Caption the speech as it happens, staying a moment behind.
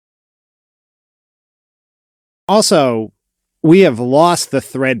Also, we have lost the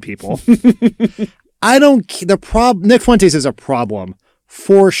thread, people. Nick Fuentes is a problem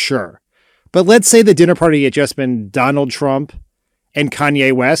for sure. But let's say the dinner party had just been Donald Trump and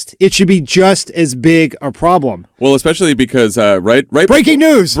Kanye West. It should be just as big a problem. Well, especially because right breaking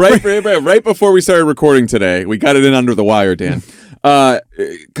news. Right before we started recording today, we got it in under the wire, Dan.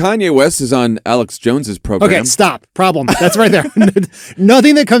 Kanye West is on Alex Jones's program. Okay, stop. Problem. That's right there.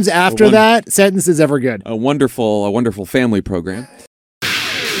 Nothing that comes after that sentence is ever good. A wonderful family program.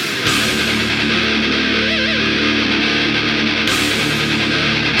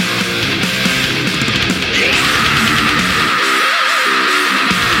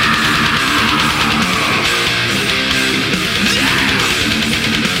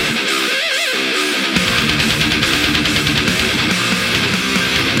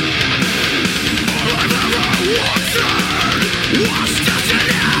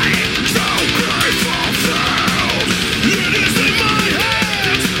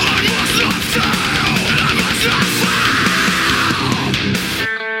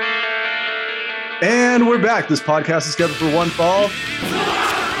 And we're back. This podcast is scheduled for one fall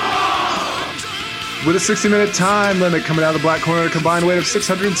with a 60-minute time limit. Coming out of the black corner, a combined weight of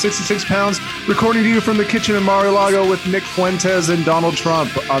 666 pounds. Recording to you from the kitchen in Mar-a-Lago with Nick Fuentes and Donald Trump.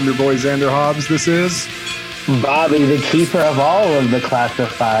 I'm your boy Xander Hobbs. This is Bobby, the keeper of all of the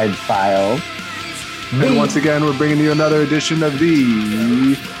classified files. And once again, we're bringing you another edition of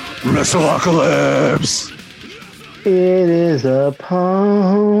the WrestleApocalypse. It is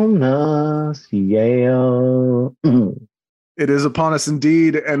upon us, yeah. It is upon us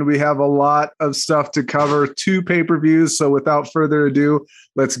indeed, and we have a lot of stuff to cover, 2 pay-per-views, so without further ado,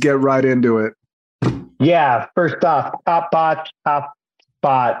 let's get right into it. Yeah, first off, top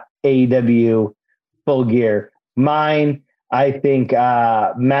spot, AEW, Full Gear. Mine, I think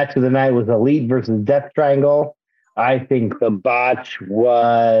match of the night was Elite versus Death Triangle. I think the botch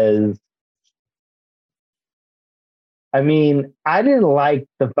was... I didn't like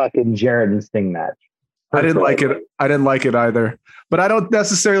the fucking Jarrett and Sting match. I didn't like it. I didn't like it either. But I don't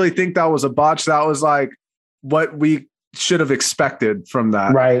necessarily think that was a botch. That was like what we should have expected from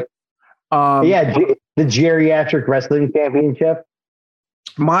that. Right. The Geriatric Wrestling Championship.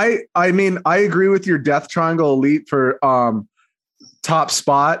 I agree with your Death Triangle Elite for top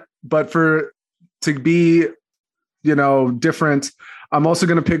spot, but to be, different, I'm also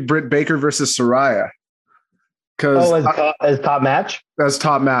going to pick Britt Baker versus Soraya. As top match? As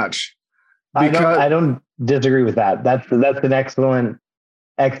top match. Because I don't disagree with that. That's an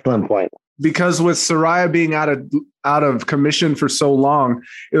excellent point. Because with Soraya being out of commission for so long,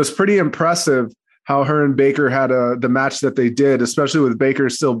 it was pretty impressive how her and Baker had the match that they did, especially with Baker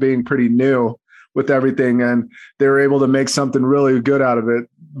still being pretty new with everything, and they were able to make something really good out of it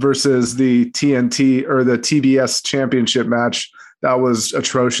versus the TNT or the TBS championship match that was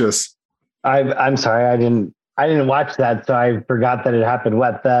atrocious. I'm sorry, I didn't watch that, so I forgot that it happened.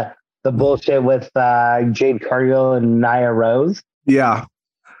 What, the bullshit with Jade Cargill and Nia Rose? Yeah.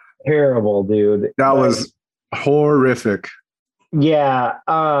 Terrible, dude. That was horrific. Yeah.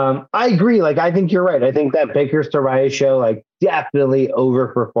 I agree. I think you're right. I think that Baker Soraya show definitely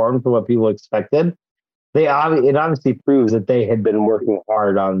overperformed for what people expected. It obviously proves that they had been working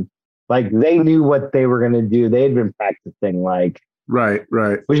hard on, they knew what they were going to do. They had been practicing, Right.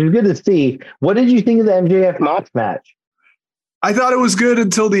 Which is good to see. What did you think of the MJF Mox match? I thought it was good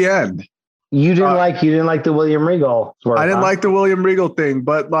until the end. You didn't like the William Regal swerve, I didn't like the William Regal thing,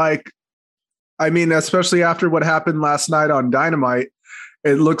 but especially after what happened last night on Dynamite,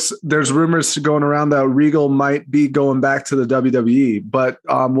 there's rumors going around that Regal might be going back to the WWE, but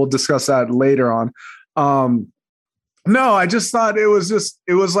we'll discuss that later on. No, I just thought it wasn't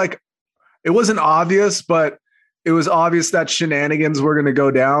obvious, but it was obvious that shenanigans were going to go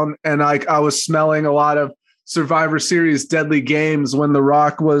down. And I was smelling a lot of Survivor Series Deadly Games when The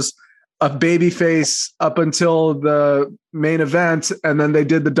Rock was a babyface up until the main event. And then they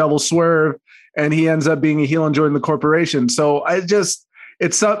did the double swerve and he ends up being a heel and joining the corporation. So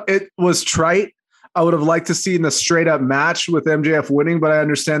it was trite. I would have liked to see in a straight up match with MJF winning, but I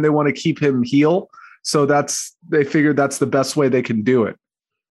understand they want to keep him heel. So they figured that's the best way they can do it.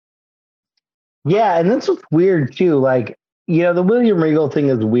 Yeah, and that's what's weird too. The William Regal thing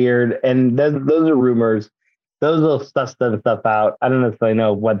is weird, and those are rumors. Those will stuff out. I don't necessarily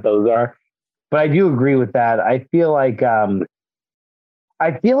know what those are, but I do agree with that. I feel like a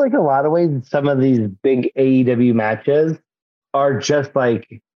lot of ways some of these big AEW matches are just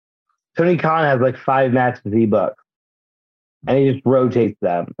Tony Khan has 5 matches he books, and he just rotates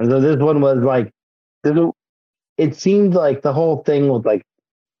them. And so this one was it seemed like the whole thing was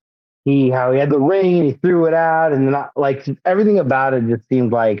how he had the ring and he threw it out, and then like everything about it just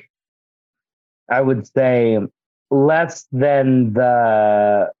seemed like, I would say, less than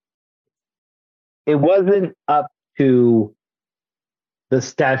it wasn't up to the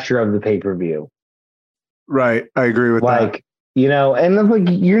stature of the pay-per-view. Right. I agree with that. Like, and I'm like,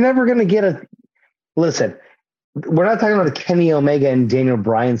 you're never going to get listen, we're not talking about Kenny Omega and Daniel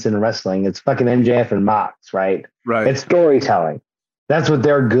Bryanson wrestling. It's fucking MJF and Mox, right? Right. It's storytelling. That's what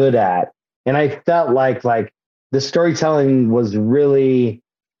they're good at. And I felt like the storytelling was really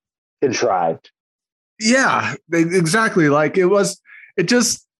contrived. Yeah, exactly. Like it was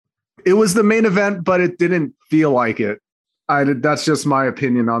the main event, but it didn't feel like it. That's just my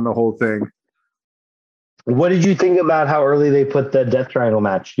opinion on the whole thing. What did you think about how early they put the Death Triangle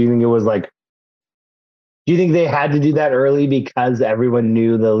match? Do you think it was do you think they had to do that early because everyone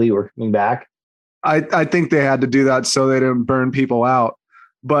knew the Elite were coming back? I think they had to do that so they didn't burn people out.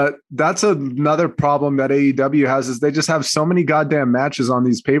 But that's another problem that AEW has, is they just have so many goddamn matches on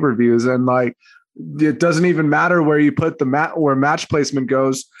these pay-per-views, and like it doesn't even matter where you put where match placement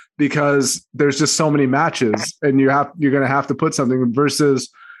goes, because there's just so many matches, and you're going to have to put something,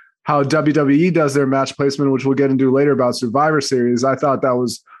 versus how WWE does their match placement, which we'll get into later about Survivor Series. I thought that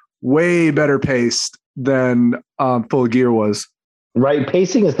was way better paced than Full Gear was. Right.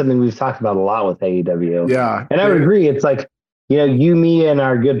 Pacing is something we've talked about a lot with AEW. Yeah. And I would agree. It's like, you, me, and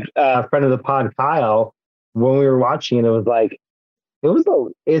our good friend of the pod, Kyle, when we were watching it, it was like,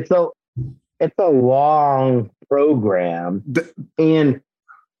 it's a long program, and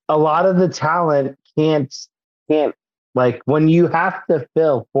a lot of the talent can't like, when you have to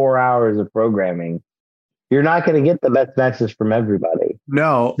fill 4 hours of programming, you're not going to get the best matches from everybody.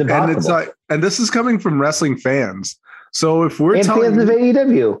 No. And it's like, and this is coming from wrestling fans. So if we're telling fans of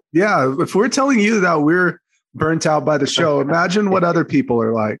AEW, if we're telling you that we're burnt out by the show, imagine what other people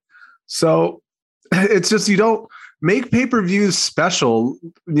are like. So it's just, you don't make pay-per-views special,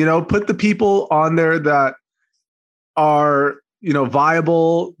 put the people on there that are,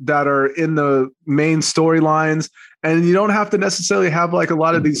 viable, that are in the main storylines, and you don't have to necessarily have like a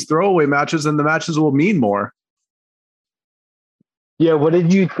lot of these throwaway matches, and the matches will mean more. Yeah. What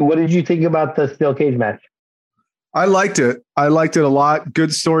did you think about the steel cage match? I liked it. I liked it a lot.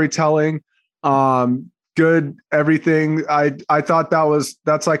 Good storytelling. Good everything. I thought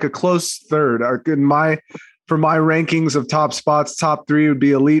that's like a close third. For my rankings of top spots, top 3 would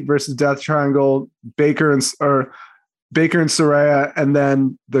be Elite versus Death Triangle, Baker and Saraya, and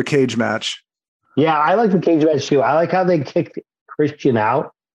then the cage match. Yeah, I like the cage match too. I like how they kicked Christian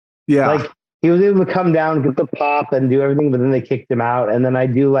out. Yeah. Like, he was able to come down, get the pop, and do everything, but then they kicked him out. And then I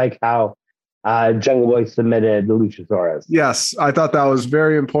do like how Jungle Boy submitted the Luchasaurus. Yes, I thought that was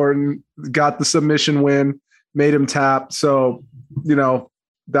very important. Got the submission win, made him tap. So, that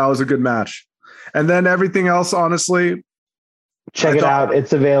was a good match. And then everything else, honestly, check it out.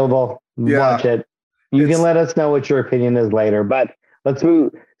 It's available. Yeah, watch it. You can let us know what your opinion is later. But let's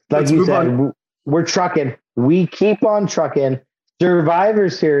move. Like you said, we're trucking. We keep on trucking. Survivor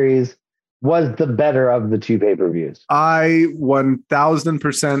Series was the better of the 2 pay-per-views. I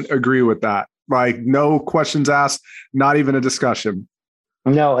 1000% agree with that. Like, no questions asked, not even a discussion.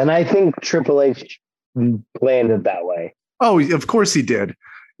 No, and I think Triple H planned it that way. Oh, of course he did.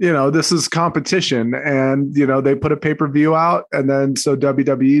 This is competition, and, they put a pay-per-view out, and then so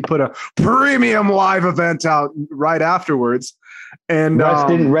WWE put a premium live event out right afterwards. And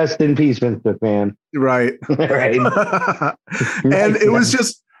rest in peace, Vince McMahon. Right. Right. And it was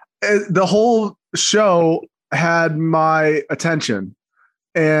just, the whole show had my attention.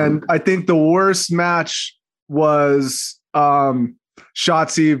 And I think the worst match was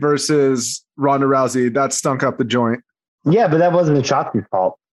Shotzi versus Ronda Rousey. That stunk up the joint. Yeah, but that wasn't Shotzi's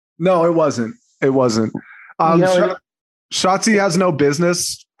fault. No, it wasn't. It wasn't. Shotzi has no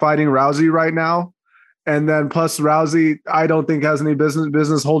business fighting Rousey right now. And then plus Rousey, I don't think has any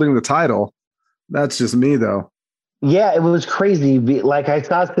business holding the title. That's just me, though. Yeah, it was crazy. Like, I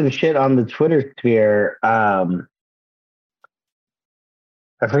saw some shit on the Twitter sphere. I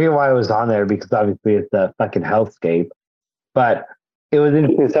forget why I was on there, because obviously it's a fucking hellscape. But it was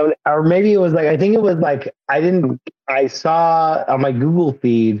interesting. Or maybe it was like, I think it was like, I saw on my Google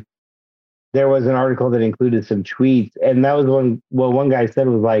feed, there was an article that included some tweets. And that was one guy said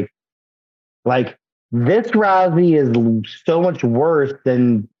was like, this Rousey is so much worse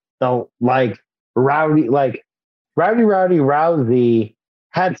than the Rowdy Rousey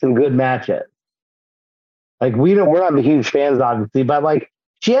had some good matches. Like, we're not huge fans, obviously, but like,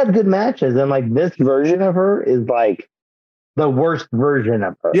 she had good matches, and like, this version of her is like the worst version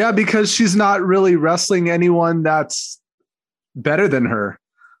of her. Yeah, because she's not really wrestling anyone that's better than her.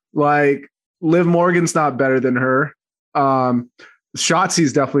 Like Liv Morgan's not better than her.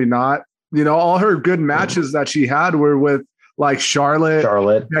 Shotzi's definitely not. You know, all her good matches that she had were with like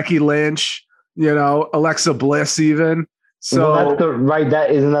Charlotte, Becky Lynch, you know, Alexa Bliss even. So well, that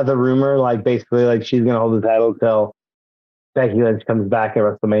isn't that the rumor? Like basically like she's gonna hold the title till Becky Lynch comes back at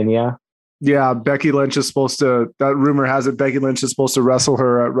WrestleMania. yeah, Becky Lynch is supposed to, that rumor has it Becky Lynch is supposed to wrestle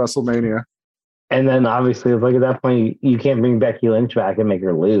her at WrestleMania. And then obviously like at that point you can't bring Becky Lynch back and make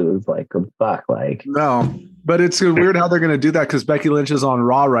her lose. Like fuck, like no. But it's weird how they're gonna do that because Becky Lynch is on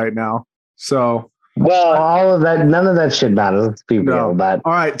Raw right now. So well, all of that, none of that shit matters. Let's be real. But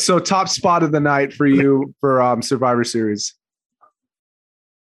all right, so top spot of the night for you for Survivor Series.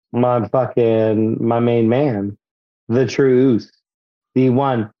 My main man, the true Uso, the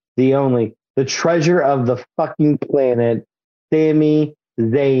one, the only, the treasure of the fucking planet, Sami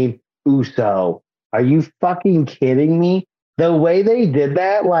Zayn Uso. Are you fucking kidding me? The way they did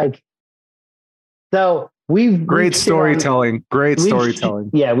that, like, so great storytelling.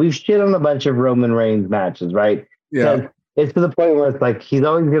 Yeah, we've shit on a bunch of Roman Reigns matches, right? Yeah. It's to the point where it's like he's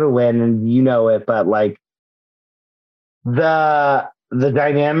always gonna win, and you know it, but like the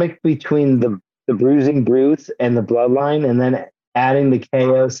dynamic between the Bruising Brutes and the Bloodline, and then adding the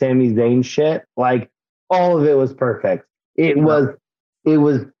KO Sami Zayn shit, like all of it was perfect. It was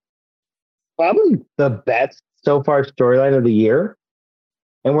probably the best so far storyline of the year,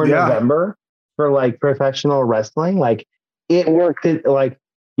 and we're in November for like professional wrestling. Like it worked. Like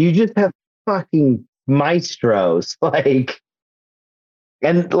you just have fucking maestros, like,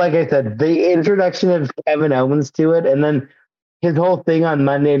 and like I said, the introduction of Kevin Owens to it, and then his whole thing on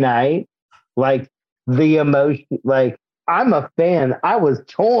Monday night, like the emotion, like I'm a fan. I was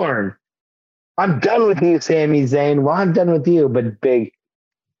torn. I'm done with you, Sami Zayn. Well, I'm done with you, but big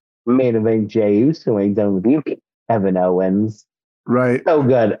main event Jey Uso ain't done with you, Kevin Owens. Right. So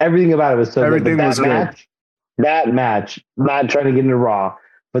good. Everything about it was so Everything good. was good. That match, not trying to get into Raw,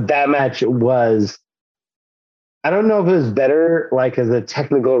 but that match was, I don't know if it was better like as a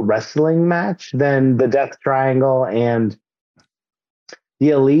technical wrestling match than the Death Triangle and the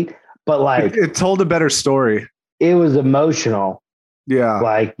Elite, but like it told a better story. It was emotional. Yeah.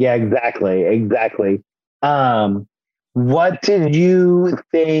 Like, yeah, exactly. What did you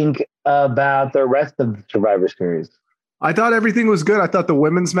think about the rest of the Survivor Series? I thought everything was good. I thought the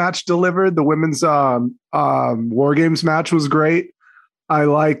women's match delivered. The women's War Games match was great. I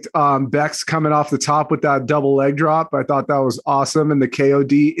liked Bex coming off the top with that double leg drop. I thought that was awesome. And the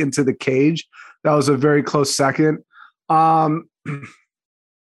KOD into the cage. That was a very close second. I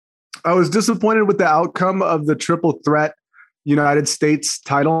was disappointed with the outcome of the triple threat United States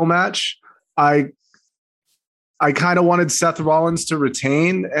title match. I kind of wanted Seth Rollins to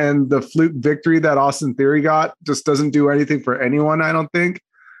retain, and the fluke victory that Austin Theory got just doesn't do anything for anyone, I don't think.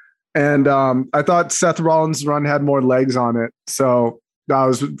 And I thought Seth Rollins' run had more legs on it. So I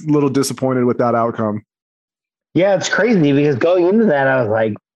was a little disappointed with that outcome. Yeah, it's crazy because going into that, I was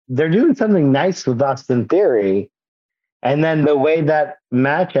like, they're doing something nice with Austin Theory. And then the way that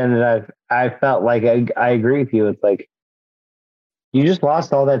match ended, I felt like I agree with you. It's like, you just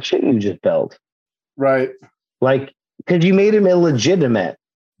lost all that shit you just built. Right. Like, because you made him illegitimate.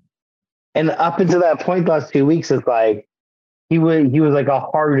 And up until that point, the last 2 weeks, it's like, he was like a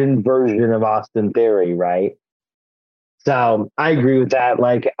hardened version of Austin Theory, right? So I agree with that.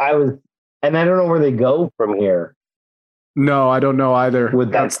 Like, and I don't know where they go from here. No, I don't know either.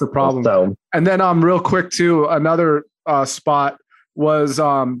 That's the problem. So. And then real quick too, another spot was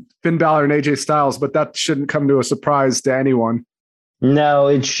Finn Balor and AJ Styles, but that shouldn't come to a surprise to anyone. No,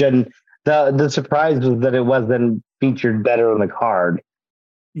 it shouldn't. The surprise was that it wasn't featured better on the card.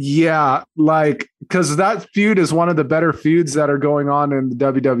 Yeah, like because that feud is one of the better feuds that are going on in the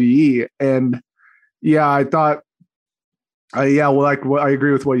WWE, and yeah, I thought, I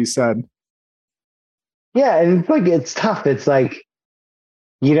agree with what you said. Yeah, and it's like it's tough. It's like,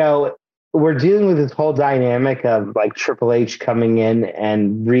 you know, we're dealing with this whole dynamic of like Triple H coming in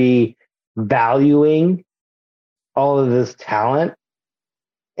and revaluing all of this talent.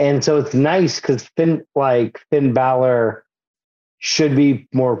 And so it's nice because Finn Balor should be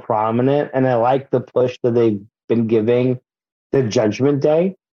more prominent. And I like the push that they've been giving the Judgment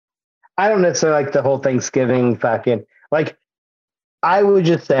Day. I don't necessarily like the whole Thanksgiving fucking, like, I would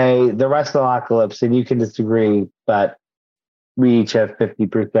just say the Wrestleapocalypse, and you can disagree, but we each have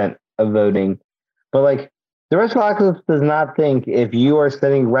 50% of voting. But like, the Wrestleapocalypse does not think if you are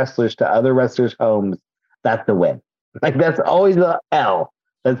sending wrestlers to other wrestlers' homes, that's the win. Like, that's always the L.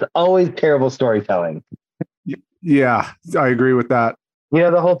 That's always terrible storytelling. Yeah, I agree with that. You know,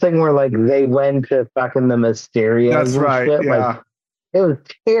 the whole thing where like they went to fucking the Mysterios. That's right. Shit, yeah. like, It was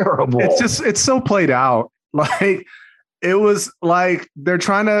terrible. It's so played out. Like it was like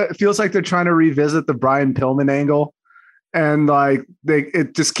it feels like they're trying to revisit the Brian Pillman angle. And like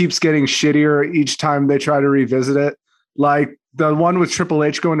it just keeps getting shittier each time they try to revisit it. Like the one with Triple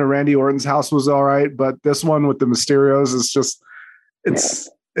H going to Randy Orton's house was all right, but this one with the Mysterios is just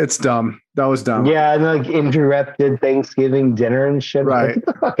it's dumb. That was dumb. Yeah, and like interrupted Thanksgiving dinner and shit. Right. Like, get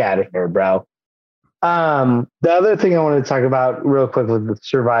the fuck out of here, bro. The other thing I wanted to talk about real quick with the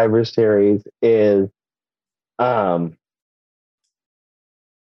Survivor Series is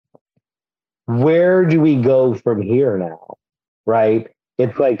where do we go from here now? Right?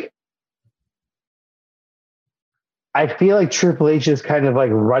 It's like I feel like Triple H is kind of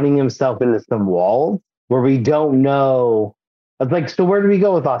like running himself into some walls where we don't know. It's like, so where do we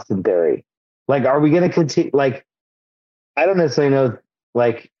go with Austin Theory? Like, are we going to continue? Like, I don't necessarily know.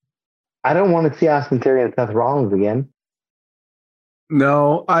 Like, I don't want to see Austin Theory and Seth Rollins again.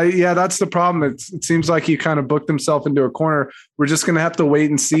 No, that's the problem. It seems like he kind of booked himself into a corner. We're just going to have to wait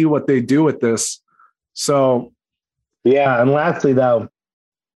and see what they do with this. So, yeah. And lastly, though,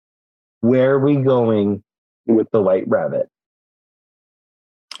 where are we going with the White Rabbit?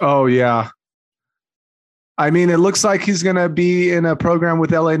 Oh, yeah. I mean, it looks like he's going to be in a program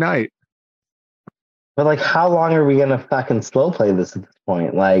with LA Knight. But like, how long are we going to fucking slow play this at this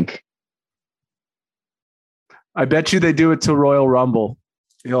point? Like, I bet you they do it till Royal Rumble.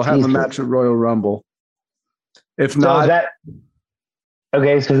 He'll have a match at Royal Rumble. If not,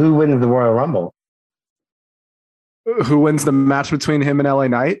 okay. So who wins the Royal Rumble? Who wins the match between him and LA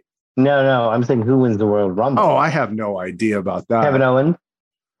Knight? No. I'm saying who wins the Royal Rumble? Oh, I have no idea about that. Kevin Owens.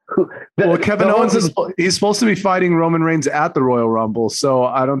 Kevin Owens he's supposed to be fighting Roman Reigns at the Royal Rumble, so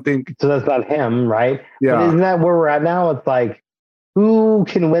I don't think so. That's not him, right? Yeah. But isn't that where we're at now? It's like, who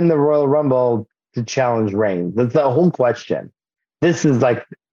can win the Royal Rumble to challenge Reigns? That's the whole question. This is like,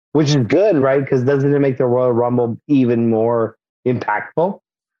 which is good, right? Because doesn't it make the Royal Rumble even more impactful?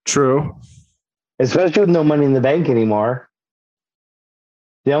 True. Especially with no Money in the Bank anymore.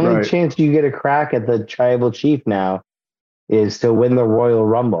 The only chance you get a crack at the tribal chief now is to win the Royal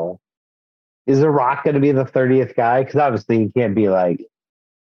Rumble. Is The Rock going to be the 30th guy? Because obviously he can't be like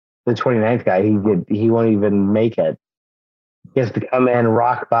the 29th guy. He won't even make it. He has to come in,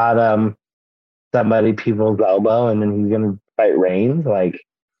 rock bottom somebody, people's elbow, and then he's going to fight Reigns. Like,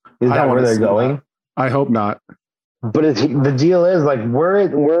 is that where they're going? That. I hope not. But the deal is like we're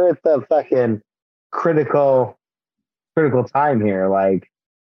at the fucking critical time here. Like,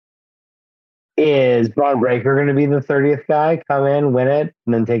 is Braun Breaker going to be the 30th guy? Come in, win it,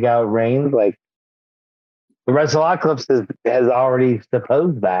 and then take out Reigns? Like, the WrestleOcalypse has already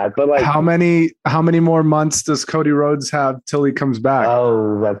supposed that. But like, how many more months does Cody Rhodes have till he comes back?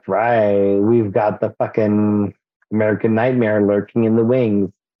 Oh, that's right. We've got the fucking American Nightmare lurking in the wings.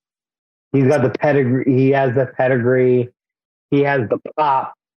 He's got the pedigree. He has the pedigree. He has the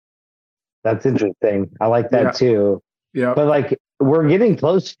pop. That's interesting. I like that too. Yeah. But like, we're getting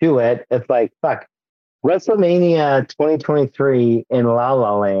close to it. It's like, fuck. WrestleMania 2023 in La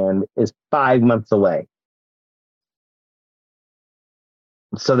La Land is 5 months away.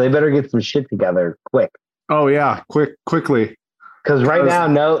 So they better get some shit together quick. Oh yeah, quickly. Because right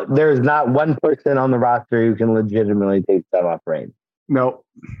now, there's not one person on the roster who can legitimately take that off Reigns. No.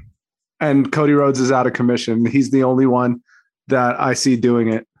 And Cody Rhodes is out of commission. He's the only one that I see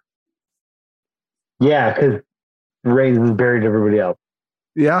doing it. Yeah, because Reigns has buried everybody else.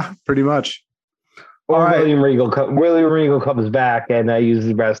 Yeah, pretty much. Or William Regal comes back and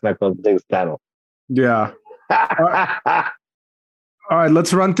uses brass knuckles to take his title. Yeah. All right,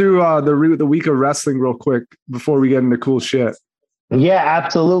 let's run through the week of wrestling real quick before we get into cool shit. Yeah,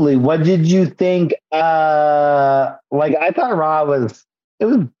 absolutely. What did you think? I thought Raw was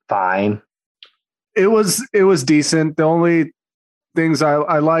fine. It was decent. The only things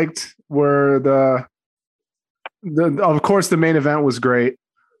I liked were the of course the main event was great.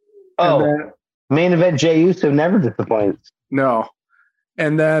 Oh, main event Jey Uso never disappoints. No.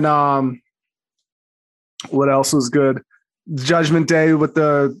 And then what else was good? Judgment Day with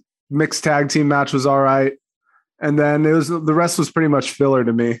the mixed tag team match was all right. And then the rest was pretty much filler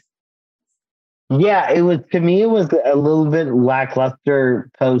to me. Yeah, it was a little bit lackluster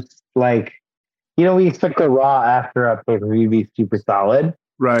post, like, we expect the Raw after a pay-per-view to be super solid.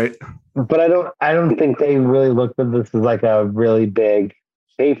 Right. But I don't think they really looked at this as like a really big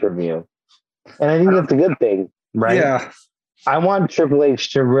pay-per-view. And I think that's a good thing, right? Yeah. I want Triple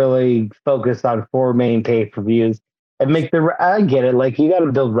H to really focus on 4 main pay-per-views and I get it. Like, you got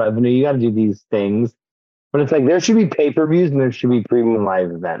to build revenue. You got to do these things. But it's like, there should be pay-per-views and there should be premium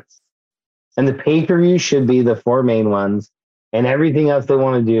live events. And the pay-per-view should be the 4 main ones. and everything else they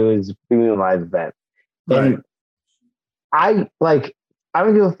want to do is premium live event. And I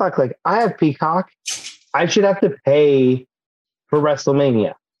don't give a fuck. Like, I have Peacock. I should have to pay for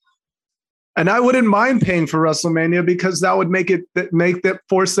WrestleMania. And I wouldn't mind paying for WrestleMania because that would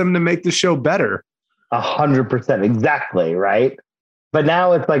force them to make the show better. 100%. Exactly. Right. But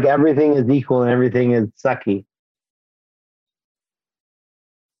now it's like everything is equal and everything is sucky.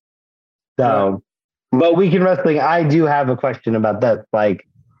 So, but Weekend Wrestling, I do have a question about this. Like,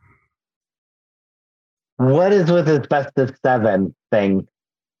 what is with this best of 7 thing?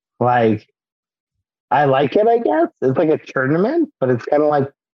 Like, I like it, I guess. It's like a tournament, but it's kind of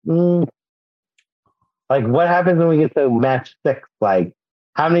like, like, what happens when we get to match 6? Like,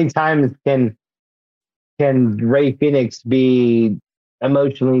 how many times can Ray Phoenix be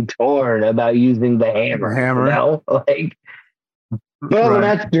emotionally torn about using the hammer? You know? Like, but all the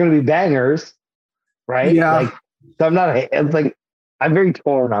matches are going to be bangers, right? Yeah. Like, so it's like, I'm very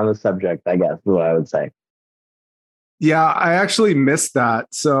torn on the subject, I guess, is what I would say. Yeah, I actually missed that,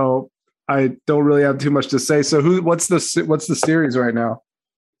 so I don't really have too much to say. So what's the series right now?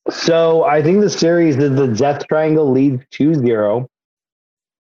 So I think the series is the Death Triangle leads 2-0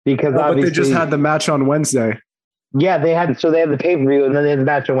 because but they just had the match on Wednesday. Yeah, they had the pay-per-view and then they had the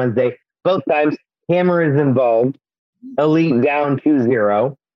match on Wednesday. Both times Hammer is involved. Elite down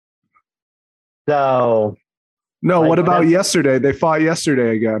 2-0. So no, what about yesterday? They fought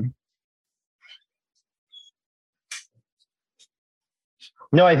yesterday again.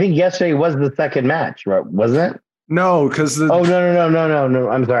 No, I think yesterday was the second match, right? Wasn't it? No, because no.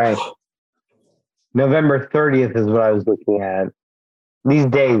 I'm sorry. November 30th is what I was looking at. These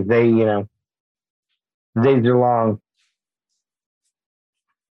days, the days are long.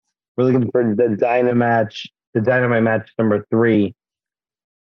 We're looking for the Dynamite match number 3.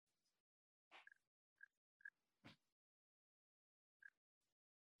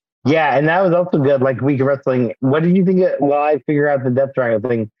 Yeah, and that was also good. Like, Week of Wrestling. What did you think? While I figure out the Death Triangle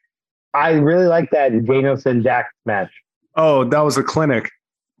thing, I really like that Danielson Dax match. Oh, that was a clinic.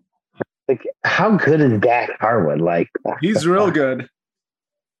 Like, how good is Dax Harwood? Like, he's real good.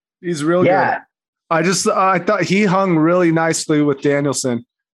 He's real good. I thought he hung really nicely with Danielson.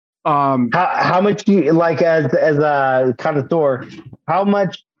 How much do you like as a connoisseur? How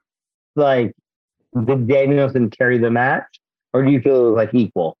much like did Danielson carry the match, or do you feel it was like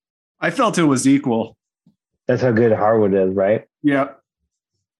equal? I felt it was equal. That's how good Harwood is, right? Yeah.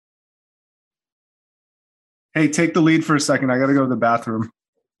 Hey, take the lead for a second. I got to go to the bathroom.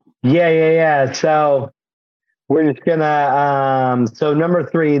 Yeah. So we're just gonna. So number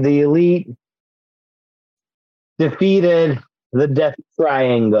 3, the Elite defeated the Death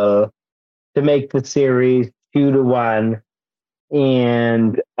Triangle to make the series 2-1,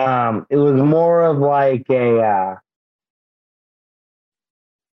 and it was more of like a.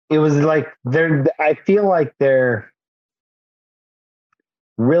 It was like I feel like they're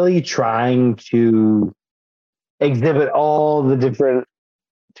really trying to exhibit all the different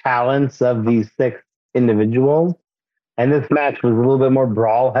talents of these 6 individuals. And this match was a little bit more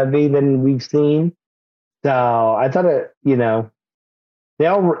brawl heavy than we've seen. So I thought they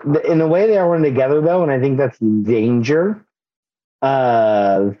all, in a way, they all run together though. And I think that's the danger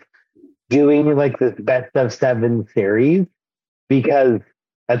of doing like this best of 7 series, because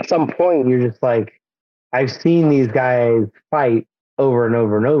at some point you're just like, I've seen these guys fight over and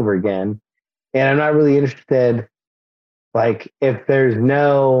over and over again. And I'm not really interested, like, if there's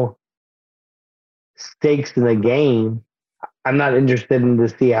no stakes in the game, I'm not interested in to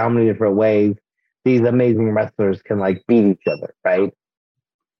see how many different ways these amazing wrestlers can like beat each other, right?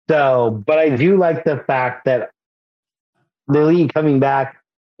 So, but I do like the fact that the Elite coming back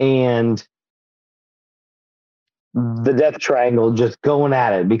and the Death Triangle just going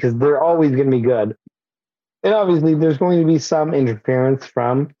at it, because they're always going to be good. And obviously there's going to be some interference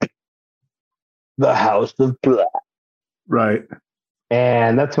from the House of Black. Right.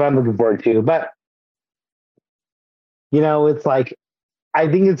 And that's what I'm looking forward to. But, it's like, I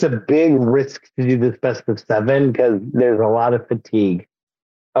think it's a big risk to do this best of 7 because there's a lot of fatigue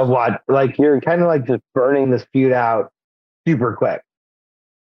of what, like, you're kind of like just burning this feud out super quick.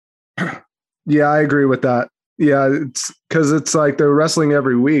 Yeah, I agree with that. Yeah, it's because it's like they're wrestling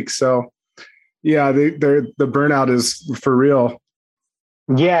every week. So, yeah, the burnout is for real.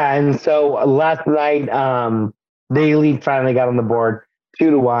 Yeah, and so last night, the Elite finally got on the board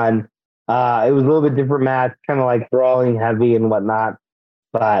 2-1. It was a little bit different match, kind of like brawling heavy and whatnot.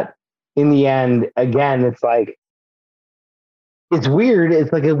 But in the end, again, it's like, it's weird.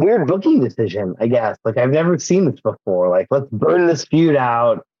 It's like a weird booking decision, I guess. Like, I've never seen this before. Like, let's burn this feud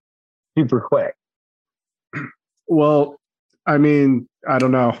out super quick. Well, I mean, I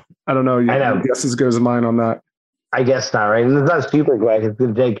don't know. I know. Your guess as good as mine on that. I guess not, right? And it's not super quick. It's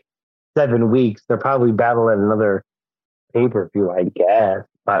going to take 7 weeks. They'll probably battle at another pay-per-view, I guess.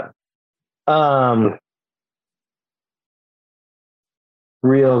 But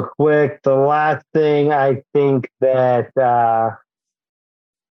real quick, the last thing I think that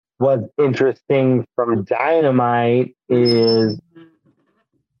was interesting from Dynamite is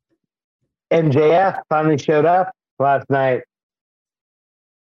MJF finally showed up last night.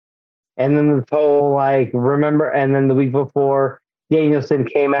 And then this whole, remember, and then the week before, Danielson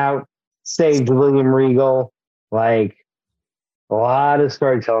came out, saved William Regal. A lot of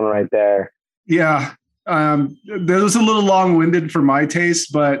storytelling right there. Yeah. That was a little long-winded for my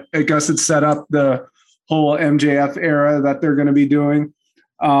taste, but I guess it set up the whole MJF era that they're going to be doing.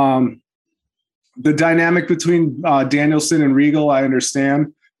 The dynamic between Danielson and Regal, I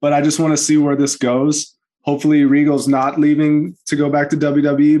understand, but I just want to see where this goes. Hopefully Regal's not leaving to go back to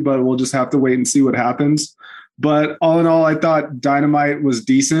WWE, but we'll just have to wait and see what happens. But all in all, I thought Dynamite was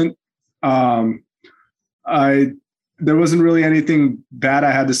decent. There wasn't really anything bad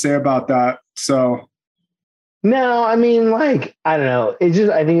I had to say about that. So no, I mean, I don't know. It's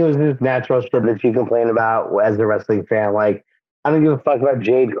just, I think it was just natural shit that you complain about as a wrestling fan. I don't give a fuck about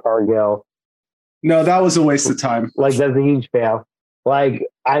Jade Cargill. No, that was a waste of time. That's a huge fail. I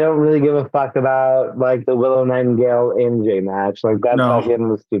don't really give a fuck about the Willow Nightingale MJ match. That fucking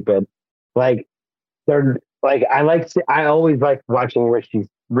was stupid. I always like watching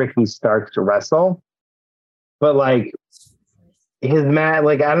Ricky Starks wrestle, but his match,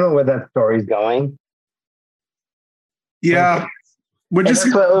 I don't know where that story's going. Yeah, we're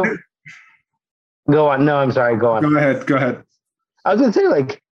just go on. No, I'm sorry. Go on. Go ahead. I was gonna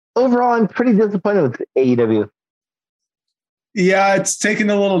say, overall, I'm pretty disappointed with AEW. Yeah, it's taken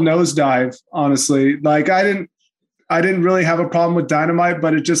a little nosedive, honestly. I didn't really have a problem with Dynamite,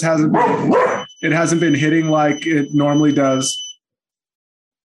 but it just hasn't been hitting like it normally does.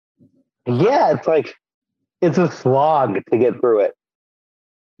 Yeah, it's a slog to get through it.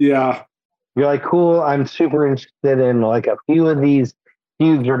 Yeah. You're cool, I'm super interested in a few of these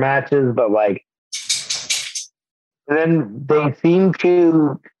huge matches, but and then they seem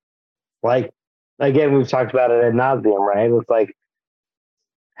to again, we've talked about it ad nauseum, right? It's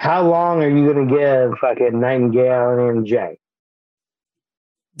how long are you going to give fucking Nightingale and MJ?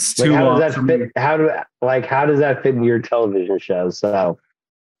 It's too how long. Does that fit? How does that fit in your television show? So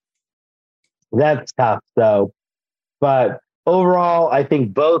that's tough. So, but overall, I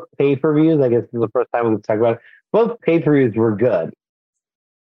think both pay-per-views, I guess this is the first time we can talk about it, both pay-per-views were good.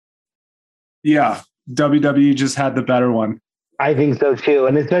 Yeah, WWE just had the better one. I think so too,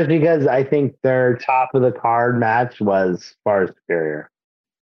 and especially because I think their top of the card match was far superior.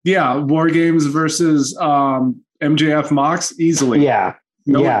 Yeah, War Games versus MJF Mox easily. Yeah,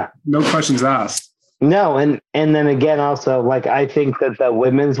 no questions asked. No, and then again, also I think that the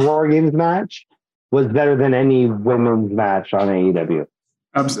women's War Games match was better than any women's match on AEW.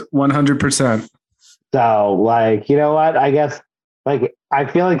 100%. So you know what? I guess I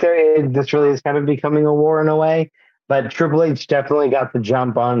feel this really is kind of becoming a war in a way. But Triple H definitely got the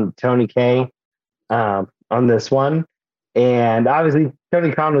jump on Tony K on this one. And obviously,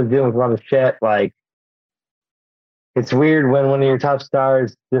 Tony Khan was dealing with a lot of shit. It's weird when one of your top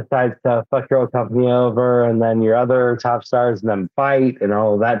stars decides to fuck your old company over and then your other top stars and then fight and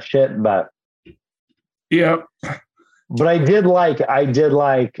all of that shit. But yeah. But I did like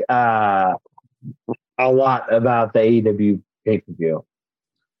a lot about the AEW pay-per-view.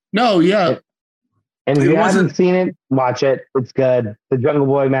 No, yeah. And if you haven't seen it, watch it. It's good. The Jungle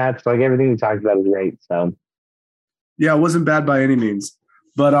Boy match, everything we talked about is great. So, yeah, it wasn't bad by any means.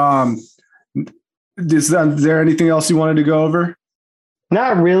 But is there anything else you wanted to go over?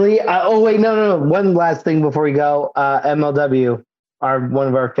 Not really. Oh wait, no. One last thing before we go. MLW, one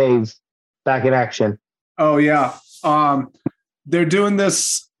of our faves, back in action. Oh yeah. They're doing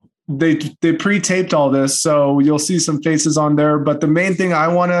this. They pre-taped all this, so you'll see some faces on there. But the main thing I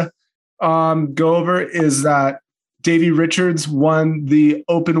want to go over is that Davey Richards won the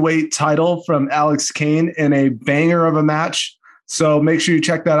open weight title from Alex Kane in a banger of a match. So make sure you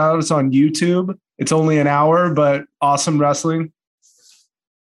check that out. It's on YouTube. It's only an hour, but awesome wrestling.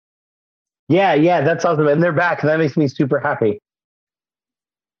 Yeah, that's awesome. And they're back. That makes me super happy.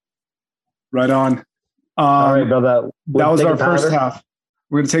 Right on. All right, brother. That was our first half.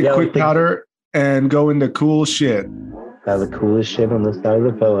 We're going to take a quick powder and go into cool shit. That was the coolest shit on the side of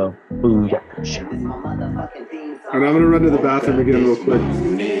the pillow. Ooh, yeah. And I'm going to run to the bathroom again real quick.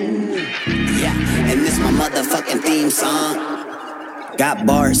 Yeah, and this my motherfucking theme song. Got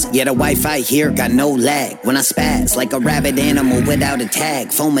bars, yeah, the Wi-Fi here got no lag. When I spaz like a rabid animal without a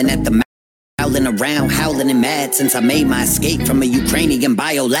tag, foaming at the mouth. Howling around, howling and mad since I made my escape from a Ukrainian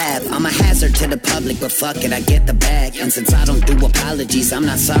biolab. I'm a hazard to the public, but fuck it, I get the bag. And since I don't do apologies, I'm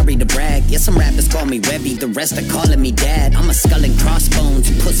not sorry to brag. Yeah, some rappers call me Rebby, the rest are calling me dad. I'm a skull and crossbones,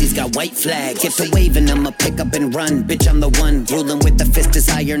 you pussies got white flags. Get to waving them, a pick up and run. Bitch, I'm the one, ruling with the fist as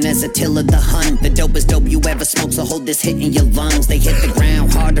iron as Attila the Hun. The dopest dope you ever smoked, so hold this hit in your lungs. They hit the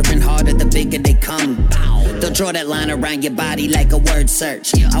ground harder and harder, the bigger they come. They'll draw that line around your body like a word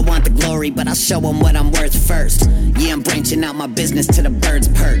search. I want the glory, but I'll show them what I'm worth first. Yeah, I'm branching out my business to the bird's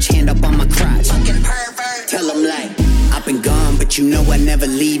perch. Hand up on my crotch. Tell them like, I've been gone, but you know I never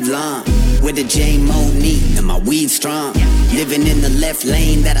leave long. With a J Monique and my weed strong. Living in the left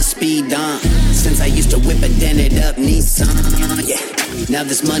lane that I speed on. Since I used to whip a dented up Nissan. Yeah, now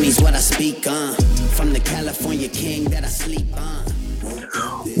this money's what I speak on. From the California king that I sleep on.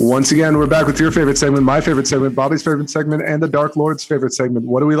 Once again, we're back with your favorite segment, my favorite segment, Bobby's favorite segment, and the Dark Lord's favorite segment.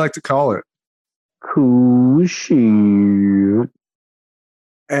 What do we like to call it? Cool shit.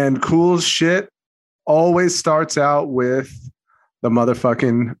 And cool shit always starts out with the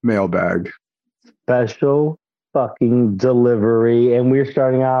motherfucking mailbag. Special fucking delivery. And we're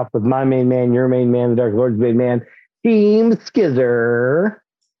starting off with my main man, your main man, the Dark Lord's main man, Team Skizzer.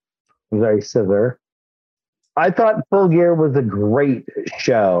 I'm sorry, Scissor. I thought Full Gear was a great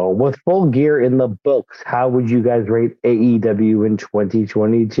show. With Full Gear in the books, how would you guys rate AEW in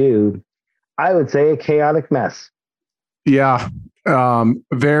 2022? I would say a chaotic mess. Yeah.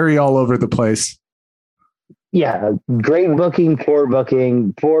 Very all over the place. Yeah. Great booking, poor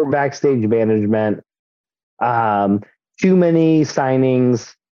backstage management. Too many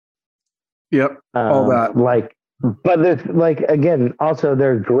signings. Yep. All that. But there's again, also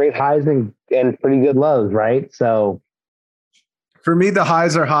there's great highs and pretty good lows, right? So for me, the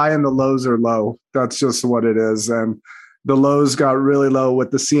highs are high and the lows are low. That's just what it is. And the lows got really low with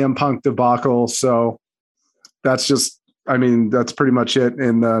the CM Punk debacle. So that's pretty much it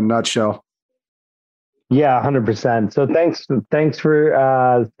in a nutshell. Yeah, 100%. So thanks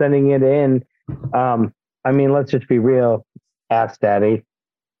for sending it in. Let's just be real, Ass Daddy.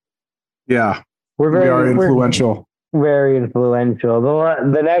 Yeah. We are influential. Very influential.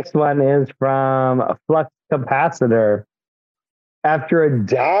 The next one is from Flux Capacitor. After a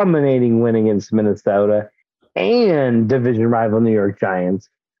dominating win against Minnesota and division rival New York Giants,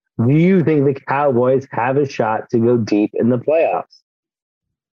 do you think the Cowboys have a shot to go deep in the playoffs?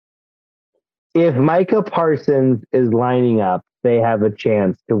 If Micah Parsons is lining up, they have a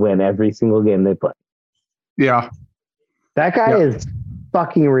chance to win every single game they play. Yeah. That guy is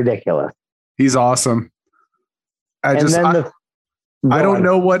fucking ridiculous. He's awesome. I don't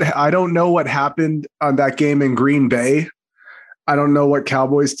know what happened on that game in Green Bay. I don't know what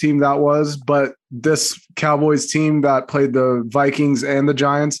Cowboys team that was, but this Cowboys team that played the Vikings and the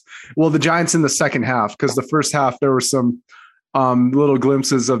Giants, well, the Giants in the second half, because the first half there were some little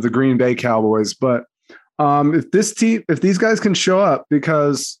glimpses of the Green Bay Cowboys. But if these guys can show up,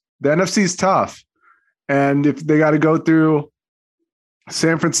 because the NFC is tough, and if they got to go through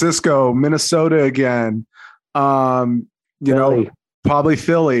San Francisco, Minnesota again, Philly. Probably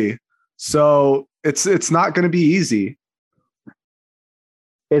Philly. So it's not going to be easy.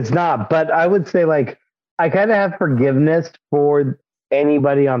 It's not, but I would say I kind of have forgiveness for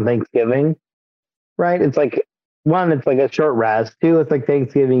anybody on Thanksgiving, right? It's one, it's a short rest. Two, it's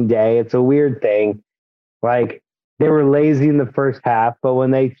Thanksgiving Day. It's a weird thing. They were lazy in the first half, but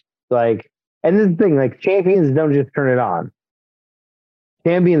when they and this is the thing, champions don't just turn it on.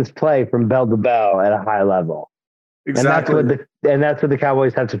 Champions play from bell to bell at a high level. Exactly. And that's what the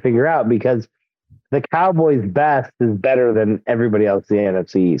Cowboys have to figure out, because the Cowboys' best is better than everybody else in the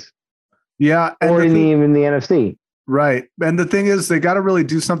NFC. Yeah. Or even the NFC. Right. And the thing is, they got to really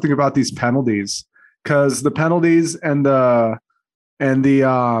do something about these penalties, because the penalties and the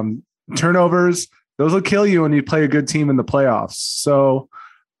turnovers, those will kill you when you play a good team in the playoffs. So,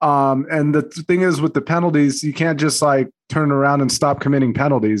 and the thing is with the penalties, you can't just turn around and stop committing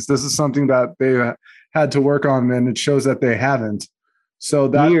penalties. This is something that they had to work on, and it shows that they haven't. So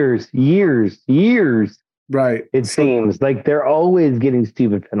that years. Right. It seems they're always getting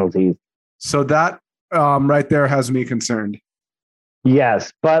stupid penalties. So that right there has me concerned.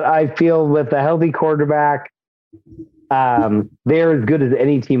 Yes, but I feel with a healthy quarterback, they're as good as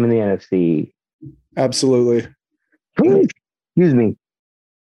any team in the NFC. Absolutely. Excuse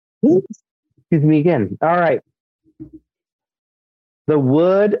me again. All right. The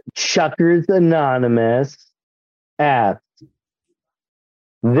Woodchuckers Anonymous asks,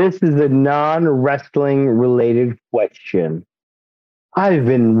 this is a non-wrestling related question. I've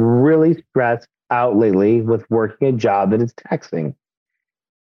been really stressed out lately with working a job that is taxing.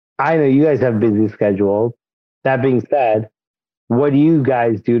 I know you guys have busy schedules. That being said, what do you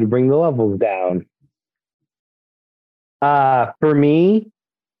guys do to bring the levels down? For me,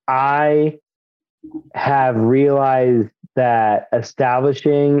 I have realized that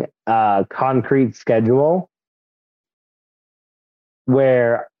establishing a concrete schedule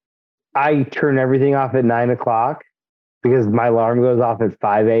where I turn everything off at 9 o'clock because my alarm goes off at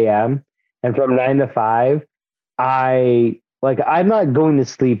 5 a.m. And from 9 to 5, I'm not going to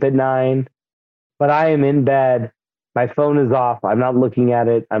sleep at 9, but I am in bed. My phone is off. I'm not looking at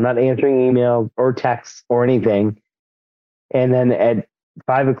it. I'm not answering emails or texts or anything. And then at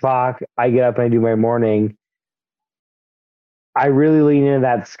 5 o'clock, I get up and I do my morning. I really lean into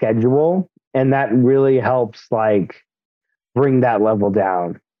that schedule, and that really helps bring that level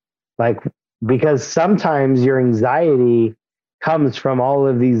down. Because sometimes your anxiety comes from all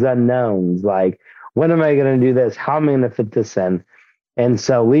of these unknowns. Like, when am I going to do this? How am I going to fit this in? And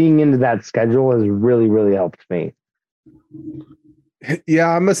so leaning into that schedule has really, really helped me.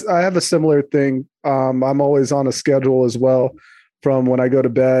 Yeah, I have a similar thing. I'm always on a schedule as well, from when I go to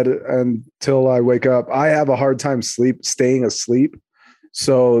bed until I wake up. I have a hard time staying asleep.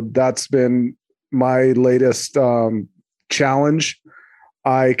 So that's been my latest challenge.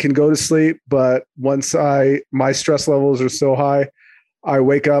 I can go to sleep, but once my stress levels are so high, I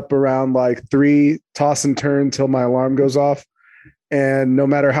wake up around 3, toss and turn till my alarm goes off. And no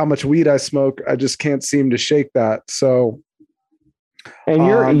matter how much weed I smoke, I just can't seem to shake that. So, and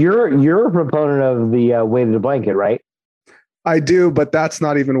you're a proponent of the weighted blanket, right? I do, but that's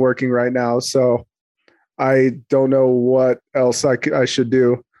not even working right now. So I don't know what else I should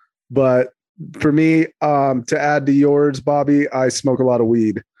do. But for me, to add to yours, Bobby, I smoke a lot of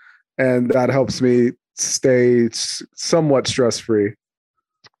weed, and that helps me stay somewhat stress-free.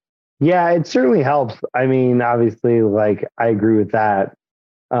 Yeah, it certainly helps. I mean, obviously, I agree with that.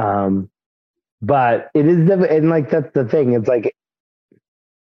 But it is, and that's the thing. It's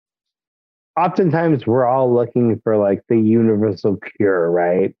oftentimes we're all looking for the universal cure,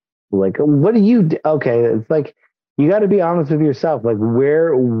 right? What do you do? Okay, it's you got to be honest with yourself.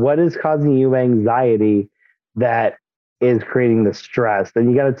 What is causing you anxiety that is creating the stress? Then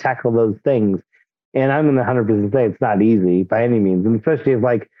you got to tackle those things. And I'm going to 100% say it's not easy by any means, and especially if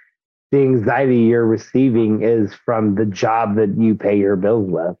the anxiety you're receiving is from the job that you pay your bills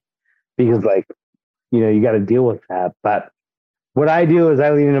with, because you got to deal with that. But what I do is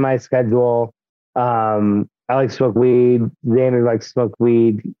I lean into my schedule. I like to smoke weed. Xander likes to smoke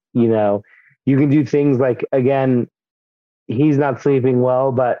weed. You can do things again, he's not sleeping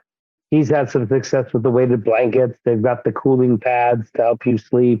well, but he's had some success with the weighted blankets. They've got the cooling pads to help you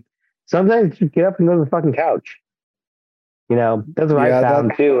sleep. Sometimes you get up and go to the fucking couch. That's what I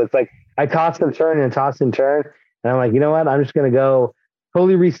found too. It's I toss and turn and toss and turn. And I'm you know what? I'm just going to go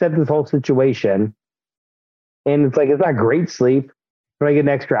totally reset this whole situation. And it's it's not great sleep, but I get an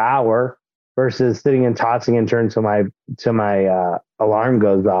extra hour versus sitting and tossing and turn till my alarm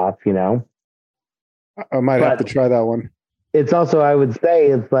goes off, I might have to try that one. It's also, I would say,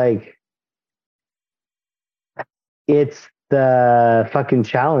 it's the fucking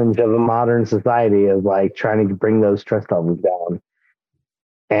challenge of a modern society of trying to bring those stress levels down.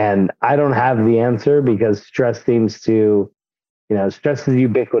 And I don't have the answer, because stress seems to, stress is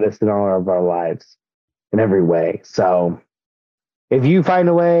ubiquitous in all of our lives in every way. So if you find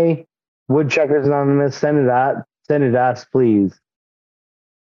a way, Woodchuckers Anonymous, send it to us, please.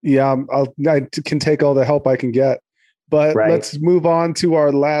 Yeah, I can take all the help I can get. But Let's move on to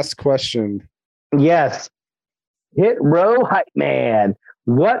our last question. Yes. Hit row hype man.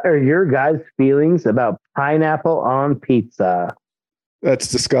 What are your guys' feelings about pineapple on pizza? That's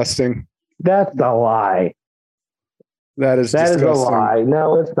disgusting. That's a lie. That is disgusting. A lie.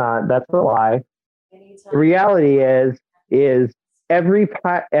 No, it's not. That's a lie. The reality is every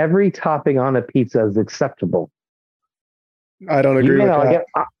topping on a pizza is acceptable. I don't agree with that.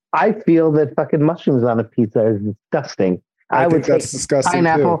 I feel that fucking mushrooms on a pizza is disgusting. I would think that's disgusting.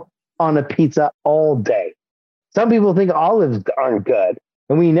 Pineapple on a pizza all day. Some people think olives aren't good,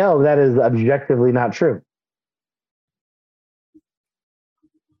 and we know that is objectively not true.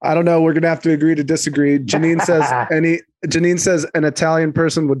 I don't know. We're gonna have to agree to disagree. Janine says an Italian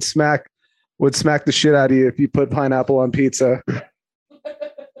person would smack the shit out of you if you put pineapple on pizza.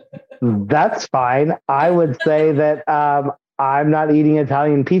 That's fine. I would say that I'm not eating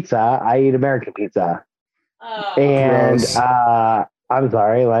Italian pizza. I eat American pizza. Oh, and I'm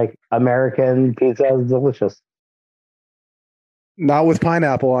sorry, American pizza is delicious. Not with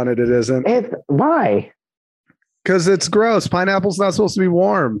pineapple on it. It isn't. Why? Because it's gross. Pineapple's not supposed to be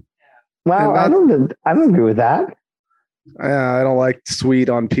warm. Well, I don't agree with that. Yeah, I don't like sweet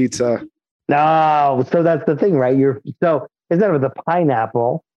on pizza. No, so that's the thing, right? So instead of the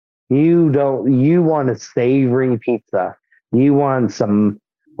pineapple, you want a savory pizza. You want some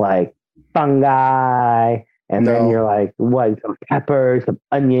like fungi, and then you're like, what? Some peppers, some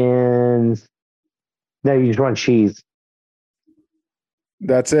onions. No, you just want cheese.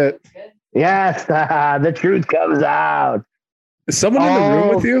 That's it. Yes, the truth comes out. Is someone in the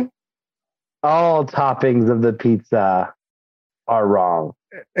room with you? All toppings of the pizza are wrong.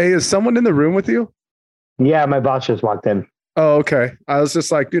 Hey, is someone in the room with you? Yeah, my boss just walked in. Oh, okay. I was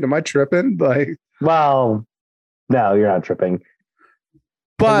just like, dude, am I tripping? Like, well, no, you're not tripping.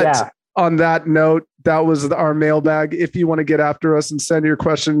 But on that note, that was our mailbag. If you want to get after us and send your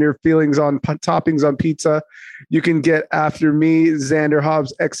question, your feelings on toppings on pizza, you can get after me, Xander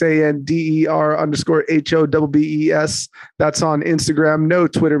Hobbs, XANDER_HOBBES. That's on Instagram. No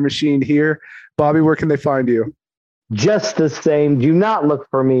Twitter machine here. Bobby, where can they find you? Just the same. Do not look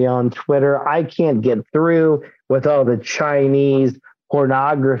for me on Twitter. I can't get through with all the Chinese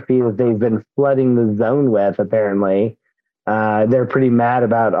pornography that they've been flooding the zone with, apparently. They're pretty mad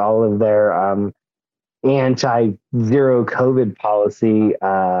about all of their anti-zero COVID policy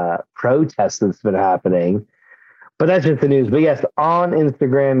protests that's been happening. But that's just the news. But yes, on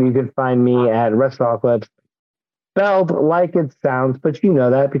Instagram, you can find me at WrestleClips, spelled like it sounds, but you know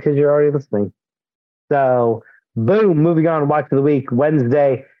that because you're already listening. So, boom, moving on to Watch of the Week.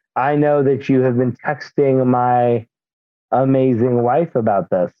 Wednesday, I know that you have been texting my amazing wife about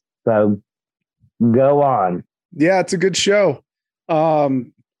this. So, go on. Yeah, it's a good show.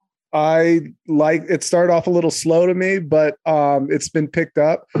 I like it. Started off a little slow to me, but it's been picked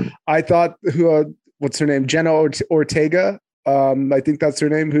up. I thought what's her name? Jenna Ortega. I think that's her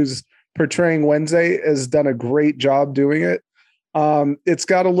name, who's portraying Wednesday, has done a great job doing it. It's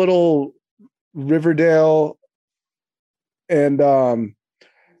got a little Riverdale and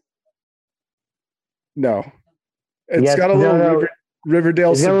it's got a little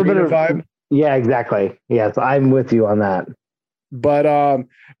Riverdale Sabrina vibe. Yeah, exactly. Yes, I'm with you on that. But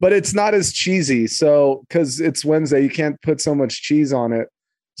it's not as cheesy. So because it's Wednesday, you can't put so much cheese on it.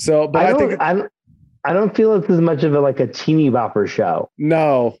 So, but I don't feel it's as much of a teeny bopper show.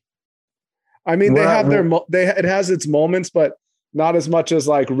 No, I mean they have it has its moments, but not as much as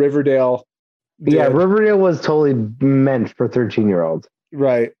like Riverdale did. Yeah, Riverdale was totally meant for 13-year-olds.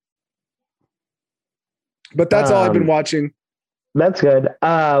 Right. But that's all I've been watching. That's good.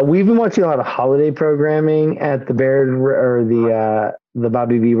 We've been watching a lot of holiday programming at the Baird or the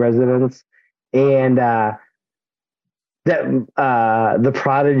Bobby V residence, and the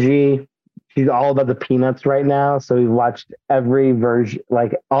Prodigy. She's all about the Peanuts right now. So we've watched every version,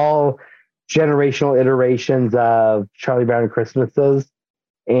 like all generational iterations of Charlie Brown Christmases,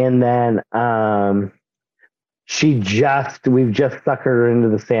 and then we've just suckered her into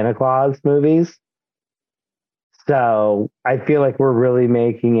the Santa Claus movies. So I feel like we're really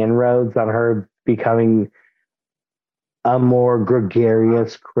making inroads on her becoming a more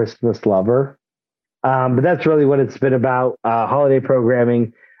gregarious Christmas lover. But that's really what it's been about. Holiday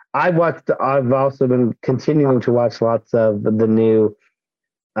programming. I've also been continuing to watch lots of the new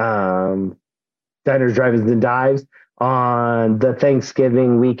Diners, Drive-Ins, and Dives. On the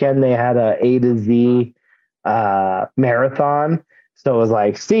Thanksgiving weekend, they had a to Z marathon. So it was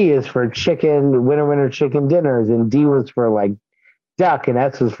like C is for chicken, winter chicken dinners, and D was for like duck, and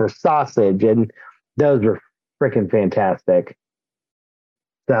S was for sausage, and those were freaking fantastic.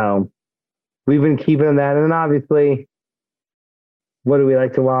 So we've been keeping that, and obviously, what do we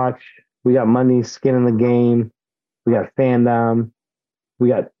like to watch? We got Monday Skin in the Game, we got Fandom, we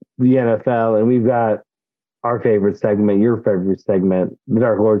got the NFL, and we've got our favorite segment, your favorite segment, the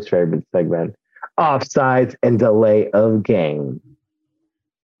Dark Lord's favorite segment, Offsides and Delay of Game.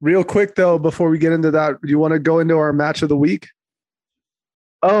 Real quick though, before we get into that, do you want to go into our match of the week?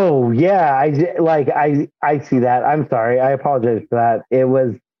 Oh yeah, I see that. I'm sorry, I apologize for that. I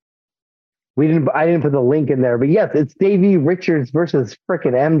didn't put the link in there, but yes, it's Davey Richards versus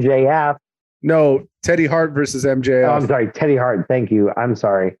frickin' MJF. No, Teddy Hart versus MJF. Oh, I'm sorry, Teddy Hart. Thank you. I'm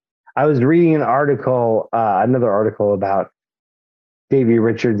sorry. I was reading an article, another article about Davey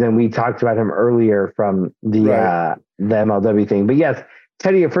Richards, and we talked about him earlier from the MLW thing. But yes.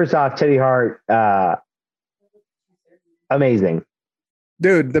 First off, Teddy Hart, amazing.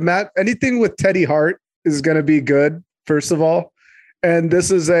 Dude, anything with Teddy Hart is going to be good, first of all. And this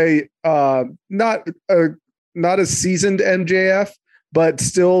is not a seasoned MJF, but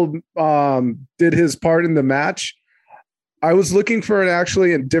still did his part in the match. I was looking for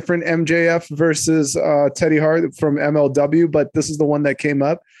actually a different MJF versus Teddy Hart from MLW, but this is the one that came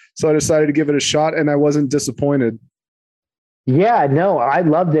up. So I decided to give it a shot, and I wasn't disappointed. Yeah, no, I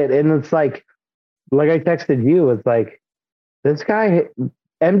loved it. And it's like I texted you, it's like, this guy,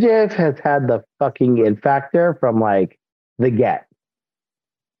 MJF has had the fucking it factor from like the get.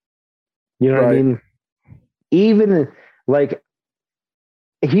 You know what I mean? Even like,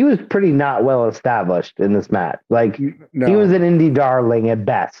 he was pretty not well established in this match. Like, he was an indie darling at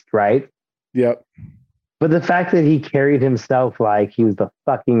best, right? Yep. But the fact that he carried himself like he was the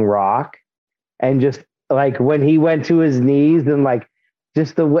fucking Rock, and just like when he went to his knees and like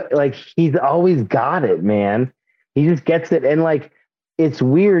just the way, like he's always got it, man. He just gets it. And like, it's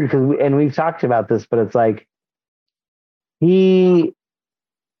weird because, and we've talked about this, but it's like he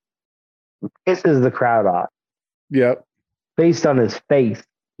pisses the crowd off. Yep. Based on his face.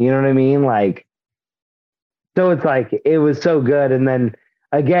 You know what I mean? Like, so it's like, it was so good. And then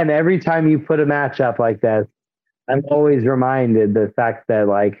again, every time you put a match up like this, I'm always reminded the fact that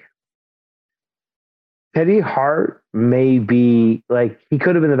like Teddy Hart may be like, he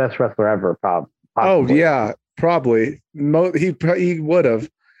could have been the best wrestler ever. Possibly. Oh yeah, probably. He would have.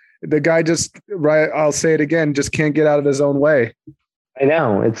 The guy just, right. I'll say it again, just can't get out of his own way. I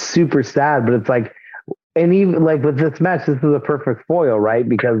know, it's super sad, but it's like, and even like with this match, this is a perfect foil, right?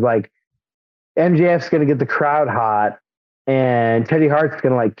 Because like MJF's going to get the crowd hot, and Teddy Hart's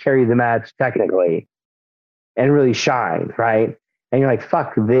going to like carry the match technically and really shine, right? And you're like,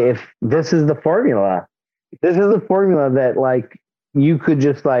 fuck, if this is the formula, this is the formula that like you could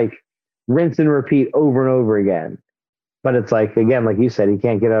just like rinse and repeat over and over again. But it's like, again, like you said, he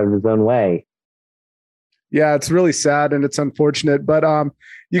can't get out of his own way. Yeah, it's really sad and it's unfortunate, but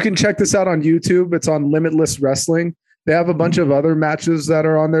you can check this out on YouTube. It's on Limitless Wrestling. They have a bunch of other matches that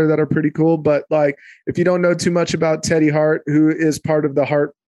are on there that are pretty cool. But like, if you don't know too much about Teddy Hart, who is part of the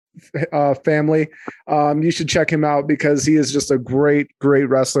Hart family, you should check him out because he is just a great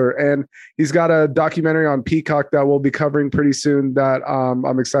wrestler. And he's got a documentary on Peacock that we'll be covering pretty soon that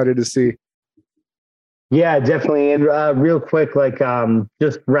I'm excited to see. Yeah, definitely. And real quick, like,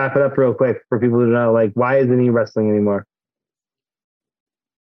 just wrap it up real quick for people to know, like, why isn't he wrestling anymore?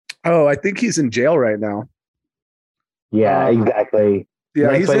 Oh, I think he's in jail right now. Yeah, exactly.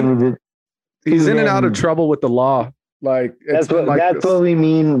 Yeah, he's in and out of trouble with the law. Like, that's what we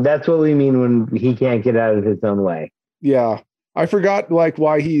mean. That's what we mean when he can't get out of his own way. Yeah, I forgot like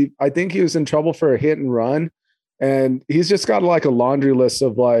why I think he was in trouble for a hit and run, and he's just got like a laundry list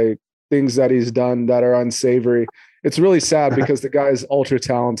of like things that he's done that are unsavory. It's really sad because the guy is ultra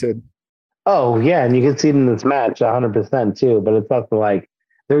talented. Oh yeah, and you can see it in this match 100% too. But it's also like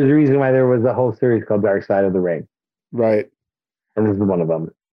there's a reason why there was a whole series called Dark Side of the Ring, right? And this is one of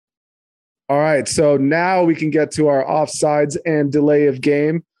them. All right, so now we can get to our offsides and delay of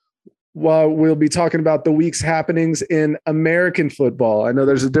game. Well, we'll be talking about the week's happenings in American football. I know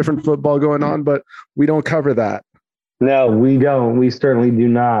there's a different football going on, but we don't cover that. No, we don't. We certainly do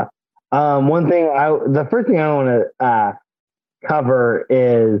not. The first thing I want to cover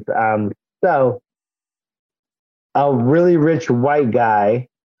is so a really rich white guy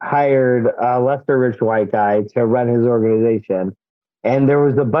hired a lesser rich white guy to run his organization, and there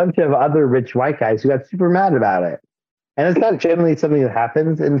was a bunch of other rich white guys who got super mad about it. And it's not generally something that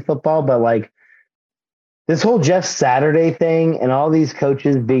happens in football, but like this whole Jeff Saturday thing and all these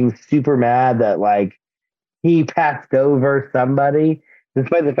coaches being super mad that like he passed over somebody,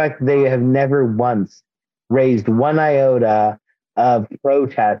 despite the fact that they have never once raised one iota of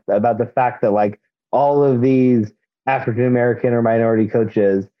protest about the fact that like all of these African American or minority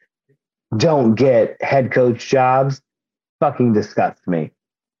coaches don't get head coach jobs, fucking disgusts me.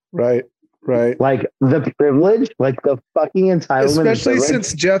 Right. Like the privilege, like the fucking entitlement. Especially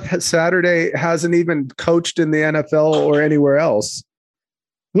since Jeff Saturday hasn't even coached in the NFL or anywhere else.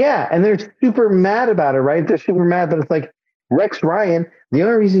 Yeah, and they're super mad about it, right? They're super mad, but it's like Rex Ryan, the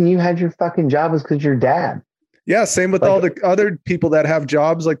only reason you had your fucking job was because your dad. Yeah, same with all the other people that have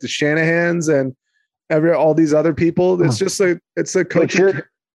jobs like the Shanahans and all these other people. It's just it's a coaching.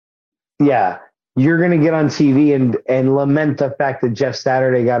 Yeah, you're going to get on TV and lament the fact that Jeff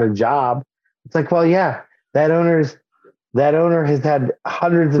Saturday got a job. It's like, well, yeah, that owner has had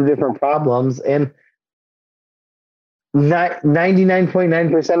hundreds of different problems, and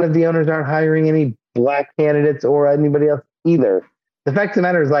 99.9% of the owners aren't hiring any black candidates or anybody else either. The fact of the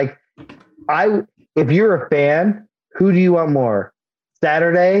matter is, like, if you're a fan, who do you want more,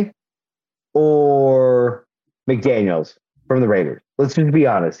 Saturday or McDaniels from the Raiders? Let's just be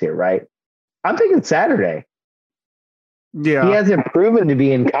honest here, right? I'm thinking Saturday. Yeah. He hasn't proven to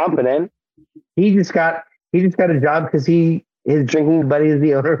be incompetent. He just got He just got a job because his drinking buddy is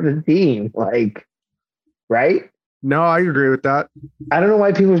the owner of the team. Like, right? No, I agree with that. I don't know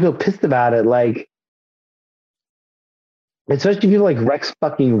why people are so pissed about it. Like, especially people like Rex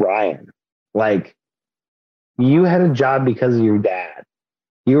fucking Ryan. Like, you had a job because of your dad.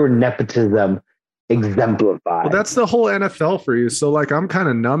 You were nepotism exemplified. Well, that's the whole NFL for you. So like, I'm kind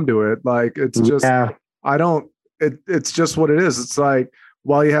of numb to it. Like, it's just, it's just what it is. It's like,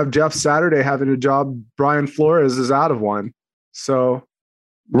 while you have Jeff Saturday having a job, Brian Flores is out of one. So.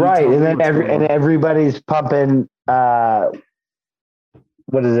 Right. And then everybody's pumping, what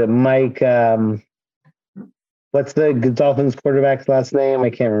is it? Mike, what's the Dolphins quarterback's last name? I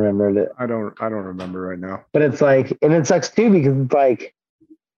can't remember it. I don't remember right now. But it's like, and it sucks too, because it's like,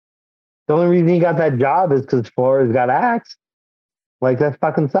 the only reason he got that job is because Flores got axed. Like, that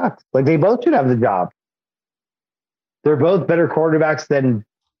fucking sucks. Like, they both should have the job. They're both better quarterbacks than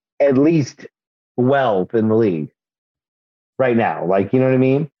at least 12 in the league right now. Like, you know what I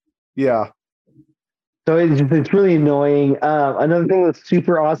mean? Yeah. So it's really annoying. Another thing that's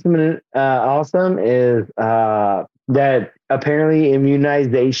super awesome is that apparently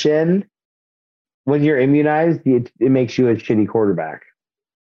immunization, when you're immunized, it makes you a shitty quarterback.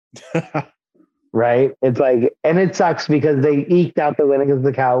 Right? It's like, and it sucks because they eked out the win against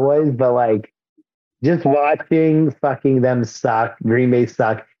the Cowboys, but like, just watching fucking them suck, Green Bay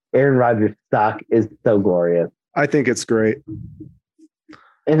suck, Aaron Rodgers suck is so glorious. I think it's great.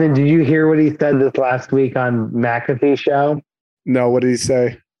 And then did you hear what he said this last week on McAfee show? No, what did he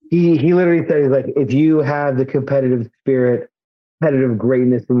say? He literally said, he's like, if you have the competitive spirit, competitive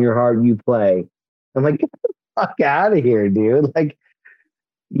greatness in your heart, you play. I'm like, get the fuck out of here, dude. Like,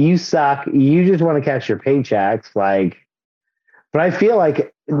 you suck. You just want to catch your paychecks. Like, but I feel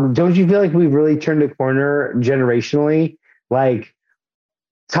like, don't you feel like we've really turned a corner generationally? Like,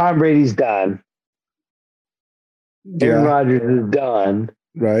 Tom Brady's done. Aaron Rodgers is done.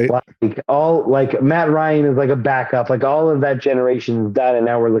 Right. Like Matt Ryan is like a backup. Like, all of that generation is done. And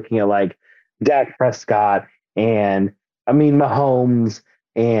now we're looking at like Dak Prescott and Mahomes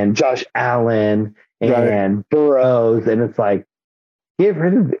and Josh Allen and Burrows. And it's like, get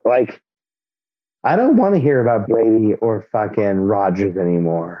rid of it. Like, I don't want to hear about Brady or fucking Rodgers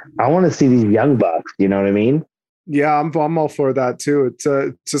anymore. I want to see these young bucks. You know what I mean? Yeah, I'm all for that too. It's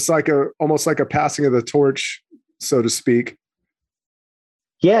just like almost like a passing of the torch, so to speak.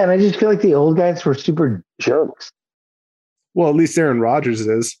 Yeah, and I just feel like the old guys were super jerks. Well, at least Aaron Rodgers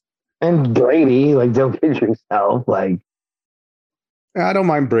is. And Brady, like, don't kid yourself. Like, I don't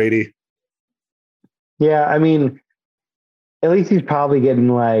mind Brady. Yeah, I mean, at least he's probably getting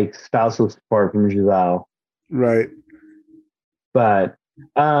like spousal support from Giselle. Right. But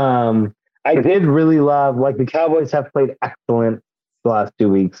I did really love, like, the Cowboys have played excellent the last 2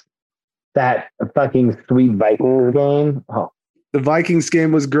 weeks. That fucking sweet Vikings game. Oh. The Vikings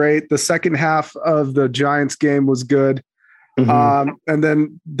game was great. The second half of the Giants game was good. Mm-hmm. And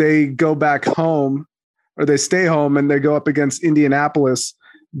then they go back home, or they stay home, and they go up against Indianapolis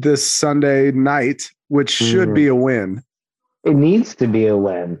this Sunday night, which should be a win. It needs to be a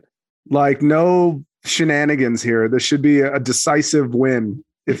win. Like, no shenanigans here. This should be a decisive win,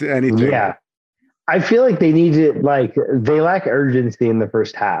 if anything. Yeah. I feel like they need to, like, they lack urgency in the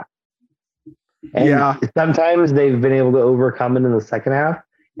first half. And sometimes they've been able to overcome it in the second half.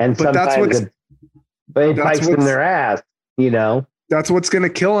 And sometimes it bites in their ass, you know? That's what's going to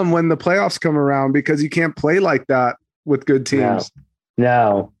kill them when the playoffs come around, because you can't play like that with good teams.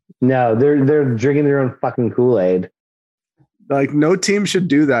 No, they're drinking their own fucking Kool-Aid. Like, no team should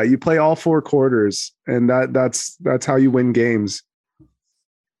do that. You play all 4 quarters, and that's how you win games.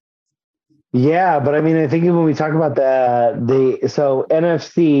 Yeah, but I mean, I think when we talk about so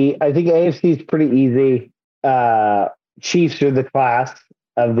NFC, I think AFC is pretty easy. Chiefs are the class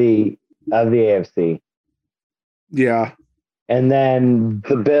of the AFC. Yeah. And then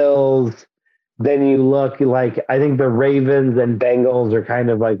the Bills, then you look like, I think the Ravens and Bengals are kind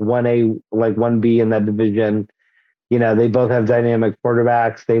of like 1A, like 1B in that division. You know, they both have dynamic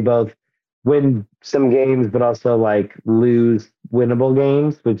quarterbacks. They both win some games, but also like lose winnable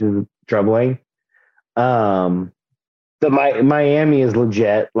games, which is troubling. The Miami is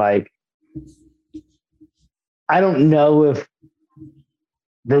legit. Like, I don't know if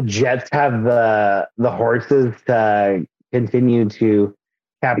the Jets have the horses to continue to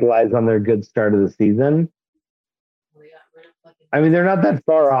capitalize on their good start of the season. I mean, they're not that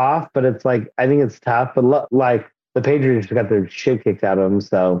far off, but it's like, I think it's tough. But like, the Patriots got their shit kicked out of them.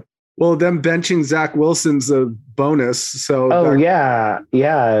 So, well, them benching Zach Wilson's a bonus. So, yeah.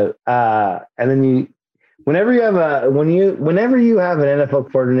 And then whenever you have an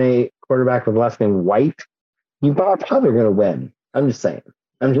NFL quarterback with last name White, he's probably going to win. I'm just saying.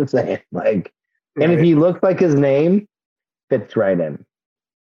 Like, and if Right. he looks like his name, fits right in.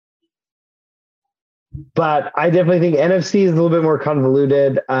 But I definitely think NFC is a little bit more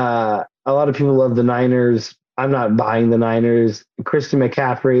convoluted. A lot of people love the Niners. I'm not buying the Niners. Christian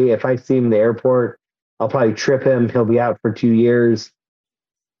McCaffrey, if I see him in the airport, I'll probably trip him. He'll be out for 2 years.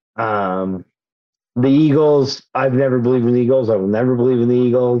 The Eagles, I've never believed in the Eagles. I will never believe in the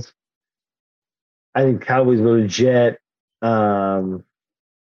Eagles. I think Cowboys are legit.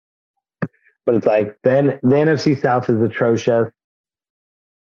 But it's like then the NFC South is atrocious.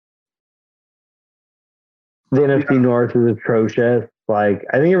 The NFC North is atrocious. Like,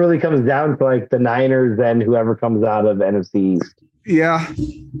 I think it really comes down to like the Niners and whoever comes out of NFC East. Yeah.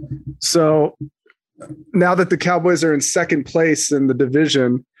 So now that the Cowboys are in second place in the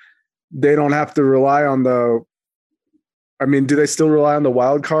division, they don't have to rely on do they still rely on the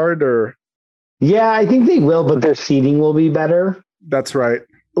wild card or? Yeah, I think they will, but their seeding will be better. That's right.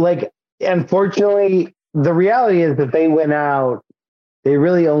 Like, unfortunately, the reality is that they went out, they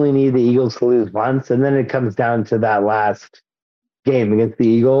really only need the Eagles to lose once, and then it comes down to that last game against the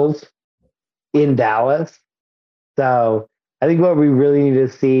Eagles in Dallas. So I think what we really need to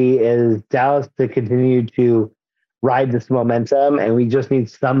see is Dallas to continue to ride this momentum, and we just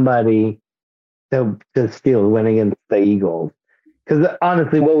need somebody to steal the win against the Eagles. Because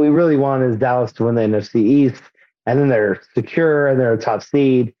honestly, what we really want is Dallas to win the NFC East, and then they're secure and they're a top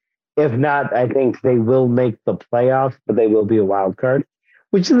seed. If not, I think they will make the playoffs, but they will be a wild card,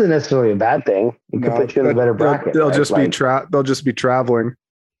 which isn't necessarily a bad thing. It could put you in a better bracket. They'll right? just they'll just be traveling.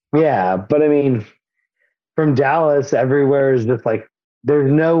 Yeah, but I mean, from Dallas, everywhere is just like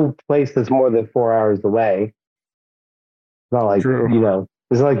there's no place that's more than 4 hours away. It's not like True.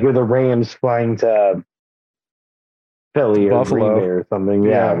 it's not like you're the Rams flying to Philly or Buffalo. Green Bay or something.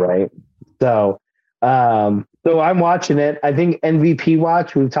 Yeah. Yeah, right. So, so I'm watching it. I think MVP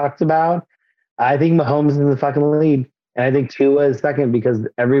watch we've talked about. I think Mahomes is in the fucking lead, and I think Tua is second because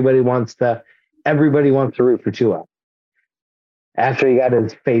everybody wants to root for Tua. After he got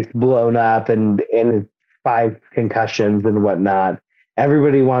his face blown up and his 5 concussions and whatnot,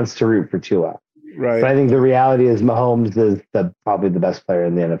 everybody wants to root for Tua. Right. But I think the reality is Mahomes is probably the best player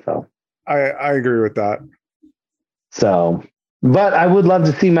in the NFL. I agree with that. So, but I would love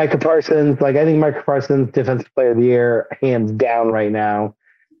to see Micah Parsons. Like, I think Micah Parsons, defensive player of the year, hands down right now.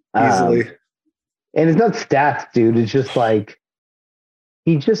 Easily. And it's not stats, dude. It's just like,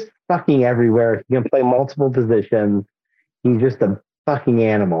 he's just fucking everywhere. He can play multiple positions. He's just a fucking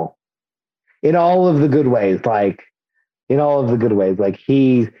animal in all of the good ways. Like, his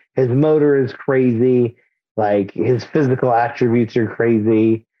motor is crazy. Like, his physical attributes are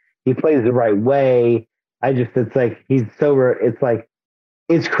crazy. He plays the right way. It's like,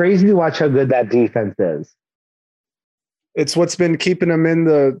 it's crazy to watch how good that defense is. It's what's been keeping him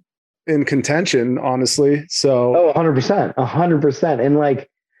in contention, honestly. So 100%. 100%. And like,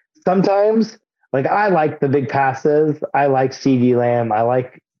 sometimes, like, I like the big passes. I like CeeDee Lamb. I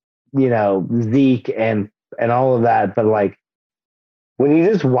like, Zeke and all of that. But like, when you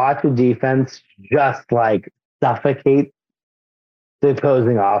just watch the defense just like suffocate the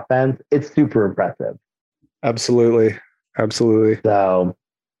opposing offense, it's super impressive. Absolutely. So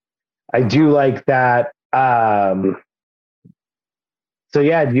I do like that. So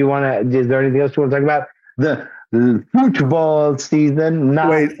yeah, is there anything else you want to talk about? The football season.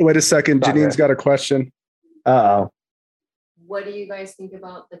 Wait a second. Janine's got a question. Uh-oh. What do you guys think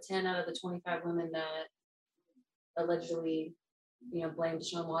about the 10 out of the 25 women that allegedly, blamed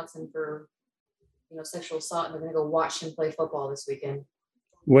Deshaun Watson for, sexual assault, and they're going to go watch him play football this weekend?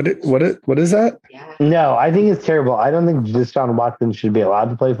 What is that? Yeah. No, I think it's terrible. I don't think Deshaun Watson should be allowed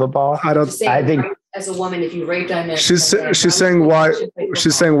to play football. I think as a woman, if you raped a man, she's saying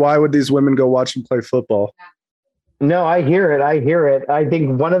why would these women go watch him play football? No, I hear it. I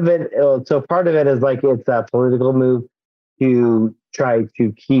think one of it. So part of it is like it's a political move to try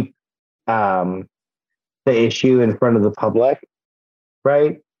to keep the issue in front of the public,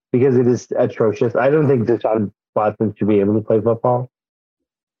 right? Because it is atrocious. I don't think Deshaun Watson should be able to play football.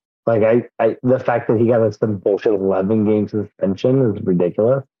 Like the fact that he got some bullshit 11 game suspension is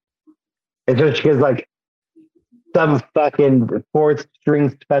ridiculous. It's just because like some fucking 4th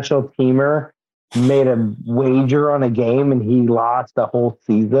string special teamer made a wager on a game and he lost the whole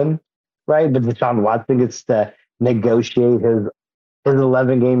season, right? But Deshaun Watson gets to negotiate his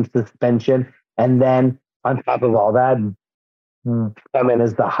 11 game suspension, and then on top of all that, come in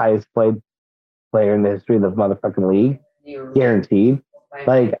as the highest paid player in the history of the motherfucking league, guaranteed.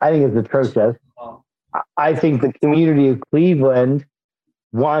 Like, I think it's atrocious. I think the community of Cleveland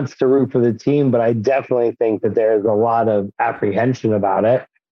wants to root for the team, but I definitely think that there's a lot of apprehension about it.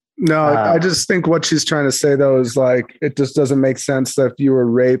 No, I just think what she's trying to say though is like it just doesn't make sense that if you were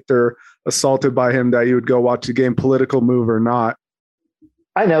raped or assaulted by him that you would go watch the game, political move or not.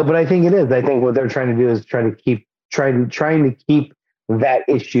 I know, but I think it is. I think what they're trying to do is trying to keep that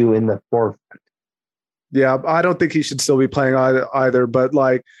issue in the forefront. Yeah, I don't think he should still be playing either. But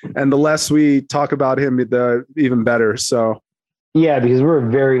like, and the less we talk about him, the even better. So yeah, because we're a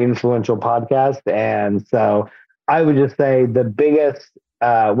very influential podcast, and so I would just say the biggest,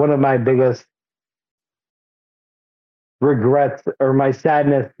 one of my biggest regrets or my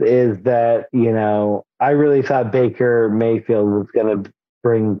sadness is that, you know, I really thought Baker Mayfield was going to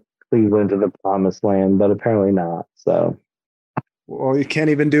bring Cleveland to the promised land, but apparently not. So, well, you can't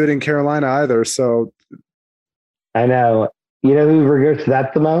even do it in Carolina either. So I know. You know who regrets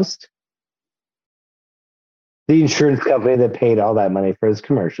that the most? The insurance company that paid all that money for his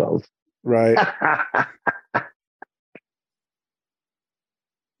commercials. Right.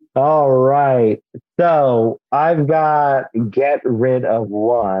 All right. So I've got get rid of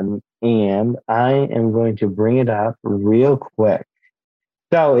one, and I am going to bring it up real quick.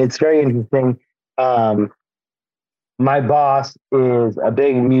 So it's very interesting. My boss is a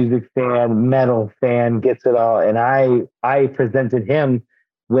big music fan, metal fan, gets it all. And I presented him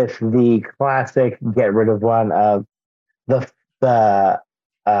with the classic get rid of one of the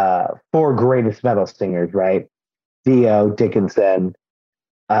four greatest metal singers, right? Dio, Dickinson,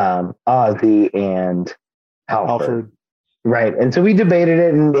 Ozzy, and Halford. Right. And so we debated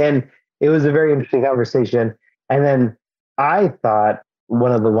it, and it was a very interesting conversation. And then I thought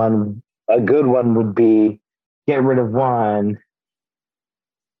a good one would be get rid of one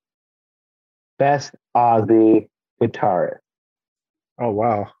best Ozzy guitarist. Oh,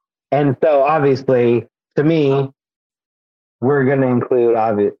 wow. And so obviously, to me, we're going to include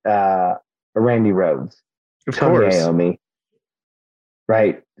Randy Rhoads, Of Tony course. Iommi.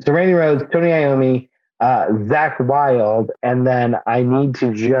 Right. So Randy Rhoads, Tony Iommi, Zach Wilde, and then I need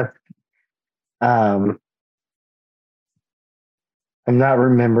to just I'm not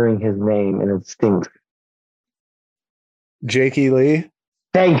remembering his name, and it stinks. Jake E. Lee.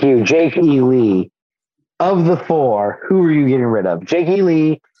 Thank you, Jake E. Lee. Of the four, who are you getting rid of? Jake E.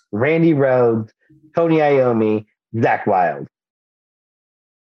 Lee, Randy Rhoads, Tony Iommi, Zach Wilde.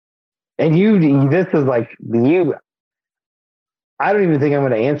 And this is like you. I don't even think I'm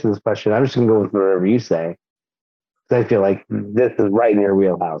going to answer this question. I'm just going to go with whatever you say. I feel like this is right in your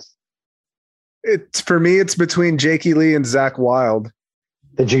wheelhouse. It's for me, it's between Jake E. Lee and Zach Wilde.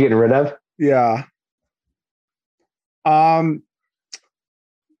 That you're getting rid of? Yeah.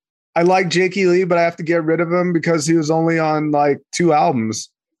 I like Jake E. Lee, but I have to get rid of him because he was only on like 2 albums.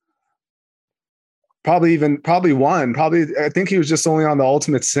 Probably one. I think he was just only on The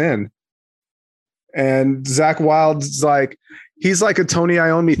Ultimate Sin. And Zach Wilde's like, he's like a Tony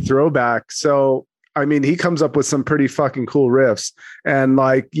Iommi throwback. So, I mean, he comes up with some pretty fucking cool riffs. And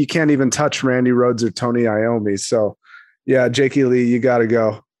like, you can't even touch Randy Rhoads or Tony Iommi. So, yeah, Jake E. Lee, you got to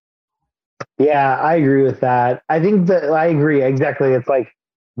go. Yeah, I agree with that. I think that I agree exactly. It's like,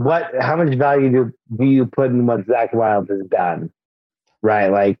 how much value do you put in what Zach Wilde has done? Right.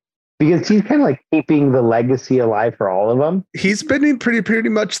 Like, because he's kind of like keeping the legacy alive for all of them. He's been pretty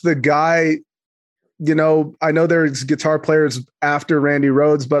much the guy, you know, I know there's guitar players after Randy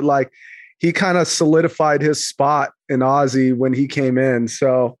Rhoads, but like he kind of solidified his spot in Ozzy when he came in.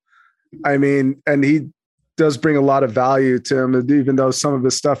 So, I mean, and he does bring a lot of value to him, even though some of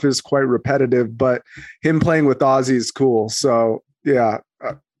his stuff is quite repetitive, but him playing with Ozzy is cool. So yeah,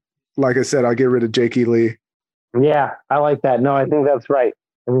 like I said, I'll get rid of Jake E. Lee. Yeah, I like that. No, I think that's right.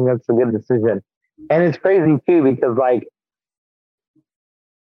 I think that's a good decision. And it's crazy too, because like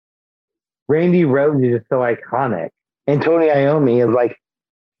Randy Rhoads is just so iconic. And Tony Iommi is like,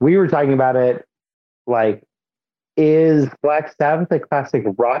 we were talking about it, like, is Black Sabbath a classic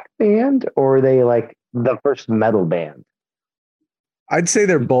rock band or are they like the first metal band? I'd say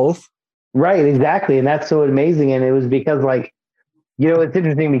they're both. Right, exactly. And that's so amazing. And it was because like, you know, it's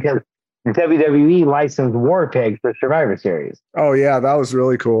interesting because WWE licensed War Pigs for Survivor Series. Oh yeah, that was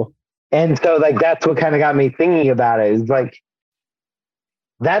really cool. And so like, that's what kind of got me thinking about it. It's like,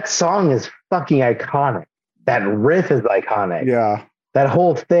 that song is fucking iconic. That riff is iconic. Yeah. That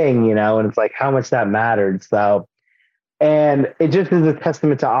whole thing, you know, and it's like how much that mattered. So, and it just is a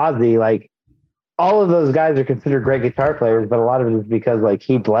testament to Ozzy. Like all of those guys are considered great guitar players, but a lot of it is because like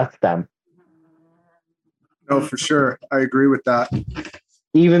he blessed them. No, for sure. I agree with that.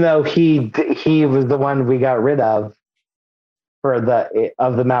 Even though he was the one we got rid of for the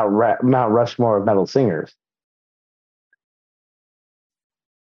Mount Rushmore of metal singers.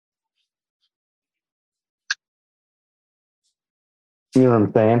 You know what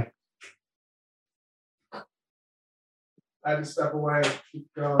I'm saying? I had to step away. Keep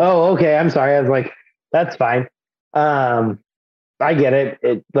going. Oh, okay. I'm sorry. I was like, that's fine. I get it.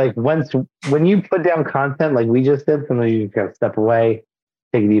 It like when you put down content like we just did, sometimes you just gotta step away,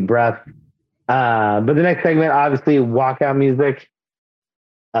 take a deep breath. But the next segment, obviously, walkout music.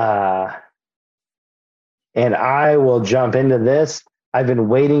 And I will jump into this. I've been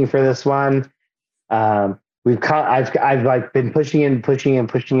waiting for this one. I've like been pushing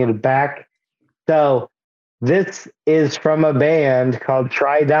it back. So this is from a band called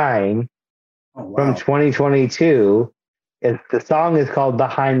Try Dying from 2022. The song is called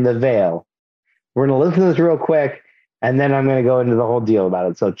Behind the Veil. We're going to listen to this real quick, and then I'm going to go into the whole deal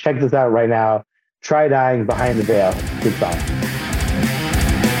about it. So check this out right now. Try Dying, Behind the Veil. Good song.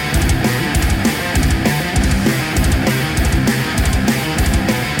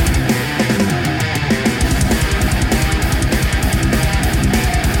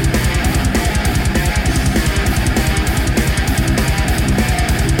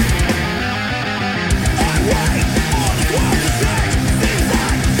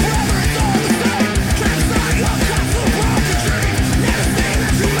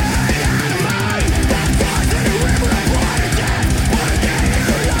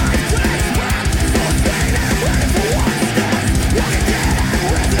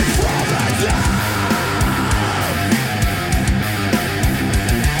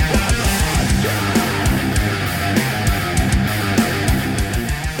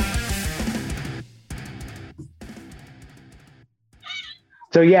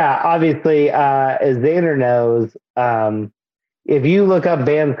 So yeah, obviously, as Xander knows, if you look up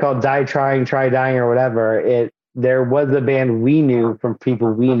bands called Die Trying, Try Dying, or whatever, there was a band we knew from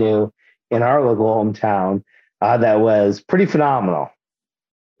people we knew in our local hometown that was pretty phenomenal,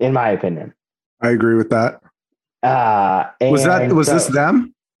 in my opinion. I agree with that. Was this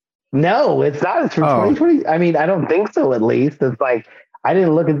them? No, it's not. It's from 2020. I mean, I don't think so. At least it's like I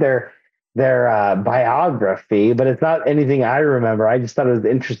didn't look at their biography, but it's not anything I remember. I just thought it was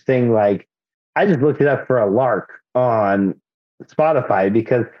interesting. Like I just looked it up for a lark on Spotify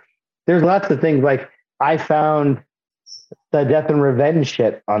because there's lots of things. Like I found the Death and Revenge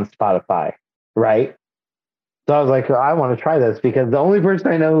shit on Spotify, right? So I was like, I want to try this because the only person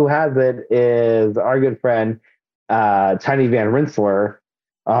I know who has it is our good friend Tiny Van Rinsler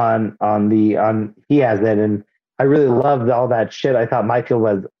he has it, and I really loved all that shit. I thought Michael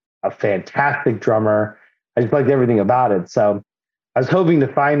was a fantastic drummer. I just liked everything about it. So I was hoping to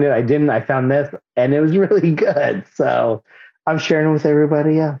find it. I didn't. I found this, and it was really good. So I'm sharing it with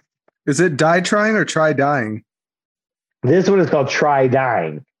everybody else. Is it Die Trying or Try Dying? This one is called Try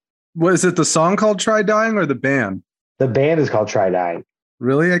Dying. What is it? The song called Try Dying or the band? The band is called Try Dying.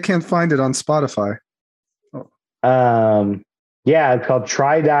 Really? I can't find it on Spotify. Yeah, it's called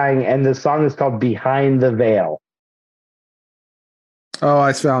Try Dying, and the song is called Behind the Veil. Oh,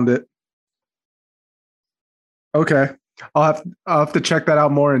 I found it. Okay. I'll have to check that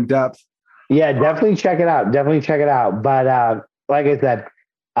out more in depth. Yeah, definitely check it out. But like I said,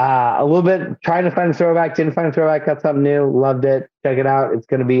 a little bit trying to find a throwback, didn't find a throwback, got something new, loved it. Check it out. It's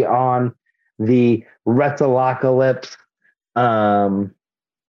going to be on the Retalocalypse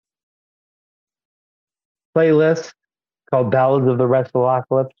playlist called Ballads of the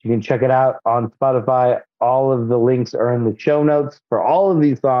Retalocalypse. You can check it out on Spotify. All of the links are in the show notes for all of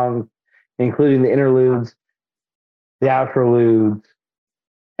these songs, including the interludes, the outerludes,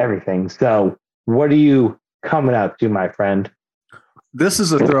 everything. So what are you coming out to, my friend? This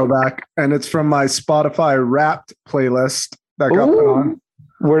is a throwback, and it's from my Spotify Wrapped playlist that got put on.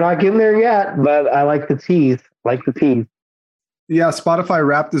 We're not getting there yet, but I like the tease. Yeah, Spotify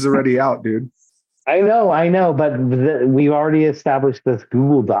Wrapped is already out, dude. I know, but we've already established this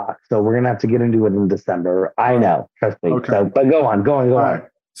Google Doc, so we're gonna have to get into it in December. I know, trust me. Okay. So, but go on. Right.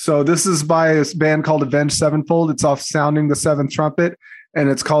 So this is by a band called Avenged Sevenfold. It's off Sounding the Seventh Trumpet, and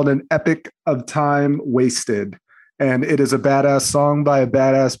it's called An Epic of Time Wasted. And it is a badass song by a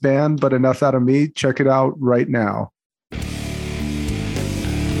badass band, but enough out of me. Check it out right now.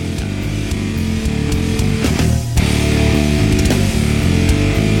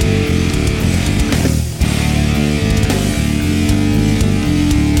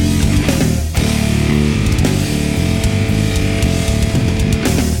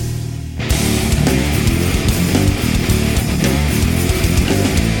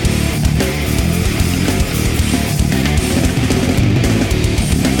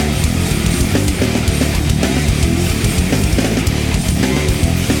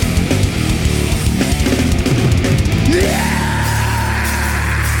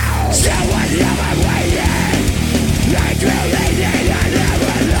 Someone never waited, like really needed.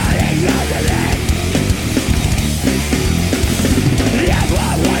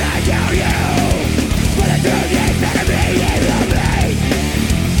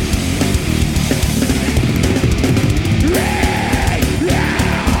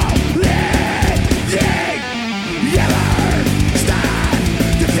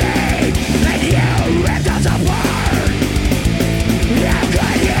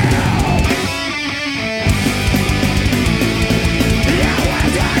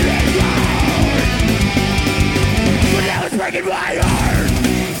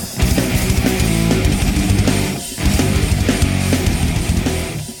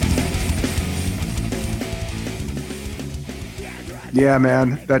 Yeah,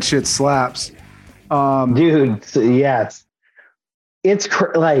 man, that shit slaps. Dude, yes. It's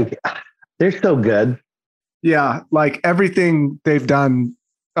like, they're so good. Yeah, like everything they've done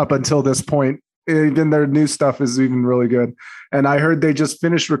up until this point, even their new stuff is even really good. And I heard they just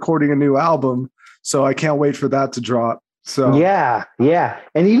finished recording a new album, so I can't wait for that to drop. So Yeah.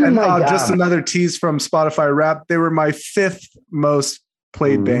 And even like just another tease from Spotify Rap, they were my 5th most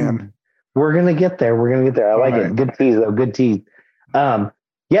played band. We're gonna get there. I like it. Good tease though. Good tease. Yeah,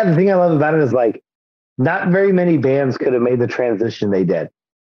 the thing I love about it is like not very many bands could have made the transition they did.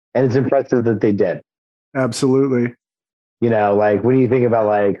 And it's impressive that they did. Absolutely. You know, like when you think about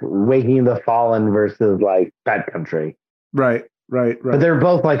like Waking the Fallen versus like Bad Country. Right. But they're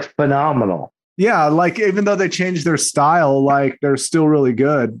both like phenomenal. Yeah, like even though they changed their style, like they're still really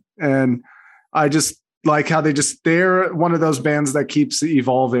good. And I just like how they're one of those bands that keeps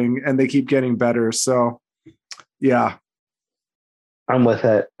evolving and they keep getting better. So yeah. I'm with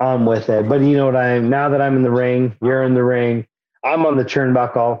it. But you know what now that I'm in the ring, you're in the ring, I'm on the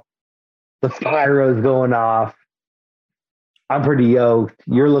turnbuckle. The pyro's going off. I'm pretty yoked.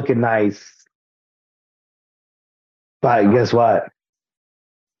 You're looking nice. But guess what?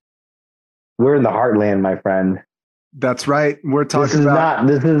 We're in the heartland, my friend. That's right. We're talking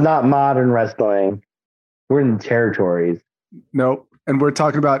this is not modern wrestling. We're in the territories. Nope. And we're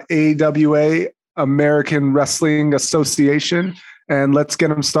talking about AWA, American Wrestling Association. And let's get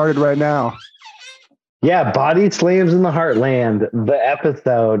them started right now. Yeah, Body Slams in the Heartland, the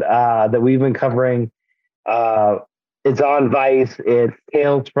episode that we've been covering. It's on Vice. It's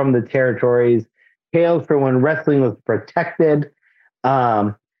Tales from the Territories. Tales from when wrestling was protected.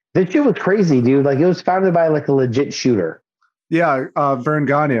 This shit was crazy, dude. Like it was founded by like a legit shooter. Yeah, Vern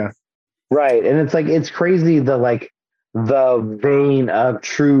Gagne. Right. And it's like it's crazy the vein of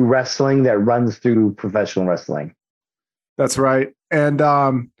true wrestling that runs through professional wrestling. That's right. And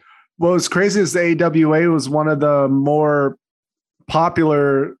what was crazy is the AWA was one of the more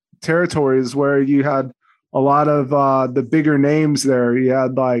popular territories where you had a lot of the bigger names there. You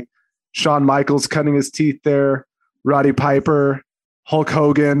had like Shawn Michaels cutting his teeth there, Roddy Piper, Hulk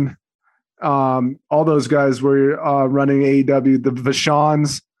Hogan, all those guys were running AEW, the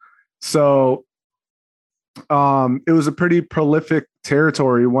Vachons. So it was a pretty prolific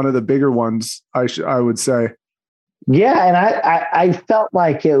territory, one of the bigger ones, I would say. Yeah, and I felt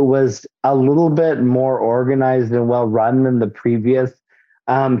like it was a little bit more organized and well run than the previous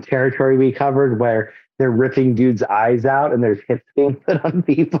territory we covered, where they're ripping dudes' eyes out and there's hits being put on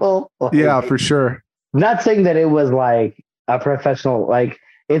people. Like, yeah, for sure. Not saying that it was like a professional, like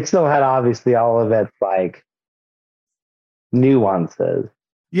it still had obviously all of its like nuances.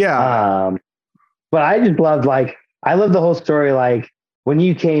 Yeah. But I just loved I love the whole story. Like when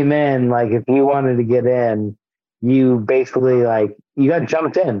you came in, like if you wanted to get in, you basically like you got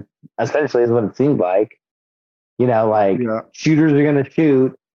jumped in, essentially is what it seemed like. You know, like shooters are gonna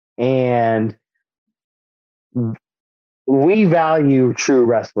shoot, and we value true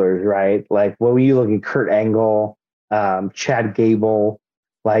wrestlers, right? Like when you look at Kurt Angle, Chad Gable,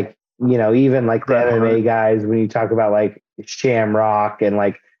 like, you know, even like the MMA guys, when you talk about like Shamrock and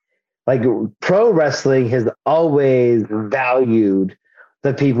like pro wrestling has always valued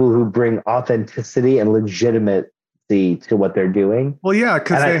the people who bring authenticity and legitimacy to what they're doing. Well, yeah,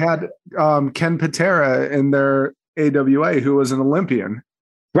 because they had Ken Patera in their AWA, who was an Olympian.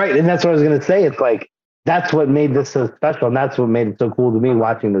 Right. And that's what I was going to say. It's like, that's what made this so special. And that's what made it so cool to me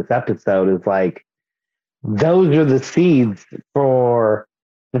watching this episode is like, those are the seeds for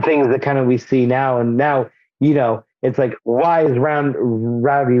the things that kind of we see now. And now, you know, it's like, why is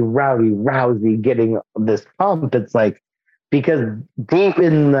Rowdy Rousey getting this pump? It's like, because deep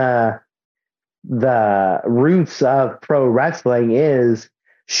in the roots of pro wrestling is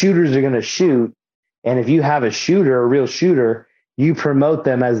shooters are going to shoot. And if you have a real shooter, you promote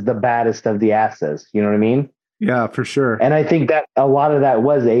them as the baddest of the asses. You know what I mean? Yeah, for sure. And I think that a lot of that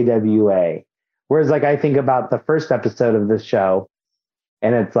was AWA. Whereas like I think about the first episode of this show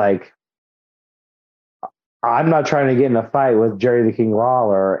and it's like, I'm not trying to get in a fight with Jerry the King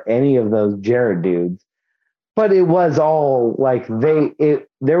Lawler or any of those Jarrett dudes, but it was all like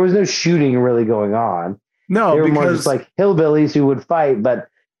there was no shooting really going on. No, they were more just like hillbillies who would fight, but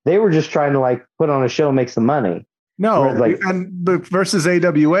they were just trying to like put on a show and make some money. No, but versus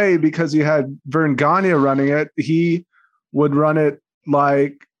AWA, because you had Vern Gagne running it, he would run it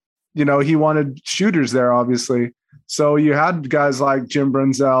like, you know, he wanted shooters there, obviously. So you had guys like Jim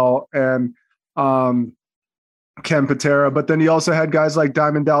Brunzell and Ken Patera, but then you also had guys like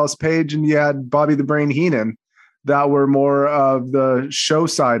Diamond Dallas Page and you had Bobby the Brain Heenan that were more of the show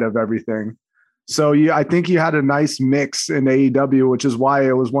side of everything. So I think you had a nice mix in AEW, which is why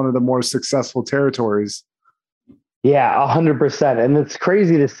it was one of the more successful territories. Yeah, 100%. And it's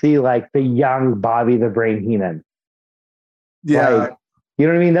crazy to see like the young Bobby the Brain Heenan. Yeah. Like, you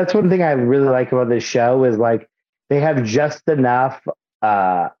know what I mean? That's one thing I really like about this show is like they have just enough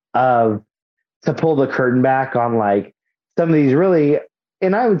of to pull the curtain back on like some of these really,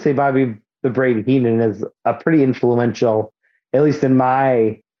 and I would say Bobby the Brain Heenan is a pretty influential, at least in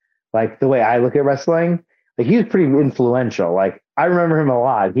my, like the way I look at wrestling. Like he was pretty influential. Like I remember him a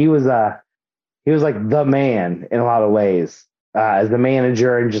lot. He was like the man in a lot of ways, as the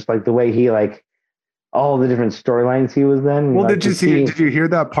manager, and just like the way he like all the different storylines he was in. Well, like, did you hear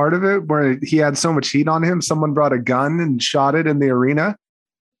that part of it where he had so much heat on him? Someone brought a gun and shot it in the arena.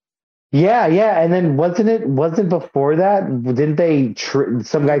 Yeah. And then wasn't before that? Didn't they?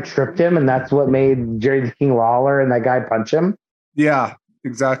 Some guy tripped him, and that's what made Jerry the King Lawler and that guy punch him. Yeah,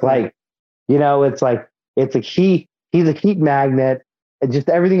 exactly. Like, it's like it's a he's a heat magnet, and just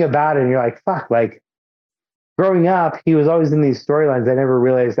everything about it. And you're like, fuck. Like growing up, he was always in these storylines. I never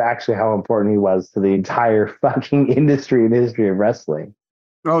realized actually how important he was to the entire fucking industry and history of wrestling.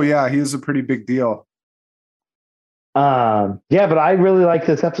 Oh yeah, he was a pretty big deal. Yeah, but I really like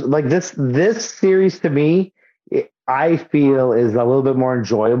this episode. Like this series to me, I feel is a little bit more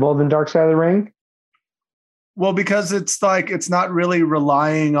enjoyable than Dark Side of the Ring. Well, because it's like it's not really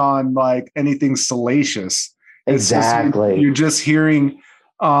relying on like anything salacious. Exactly. You're just hearing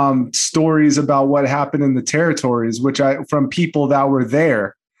stories about what happened in the territories, from people that were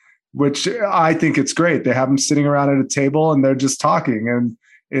there, which I think it's great. They have them sitting around at a table and they're just talking, and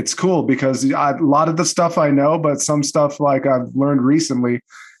it's cool because a lot of the stuff I know, but some stuff like I've learned recently,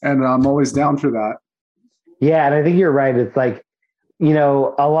 and I'm always down for that. Yeah, and I think you're right. It's like, a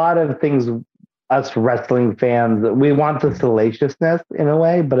lot of things, us wrestling fans, we want the salaciousness in a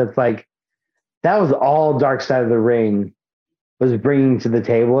way, but it's like that was all Dark Side of the Ring was bringing to the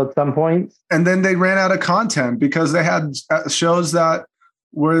table at some points. And then they ran out of content because they had shows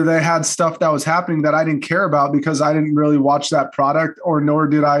where they had stuff that was happening that I didn't care about because I didn't really watch that product, nor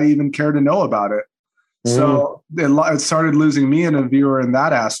did I even care to know about it. Mm-hmm. So it started losing me in a viewer in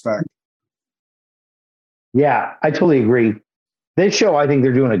that aspect. Yeah, I totally agree. This show, I think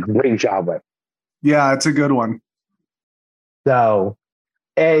they're doing a great job with. Yeah, it's a good one. So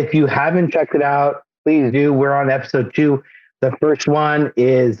if you haven't checked it out, please do. We're on episode 2. The first one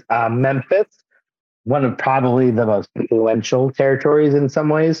is Memphis, one of probably the most influential territories in some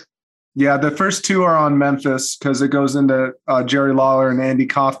ways. Yeah, the first 2 are on Memphis because it goes into Jerry Lawler and Andy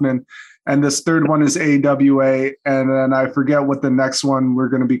Kaufman. And this third one is AWA. And then I forget what the next one we're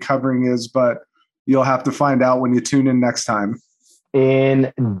going to be covering is, but you'll have to find out when you tune in next time.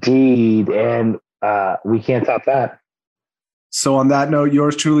 Indeed. And we can't top that. So on that note,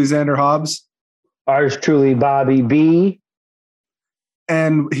 yours truly, Xander Hobbs. Ours truly, Bobby B.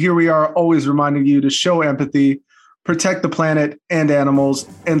 And here we are, always reminding you to show empathy, protect the planet and animals,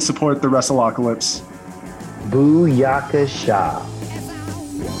 and support the Wrestleocalypse. Booyakasha.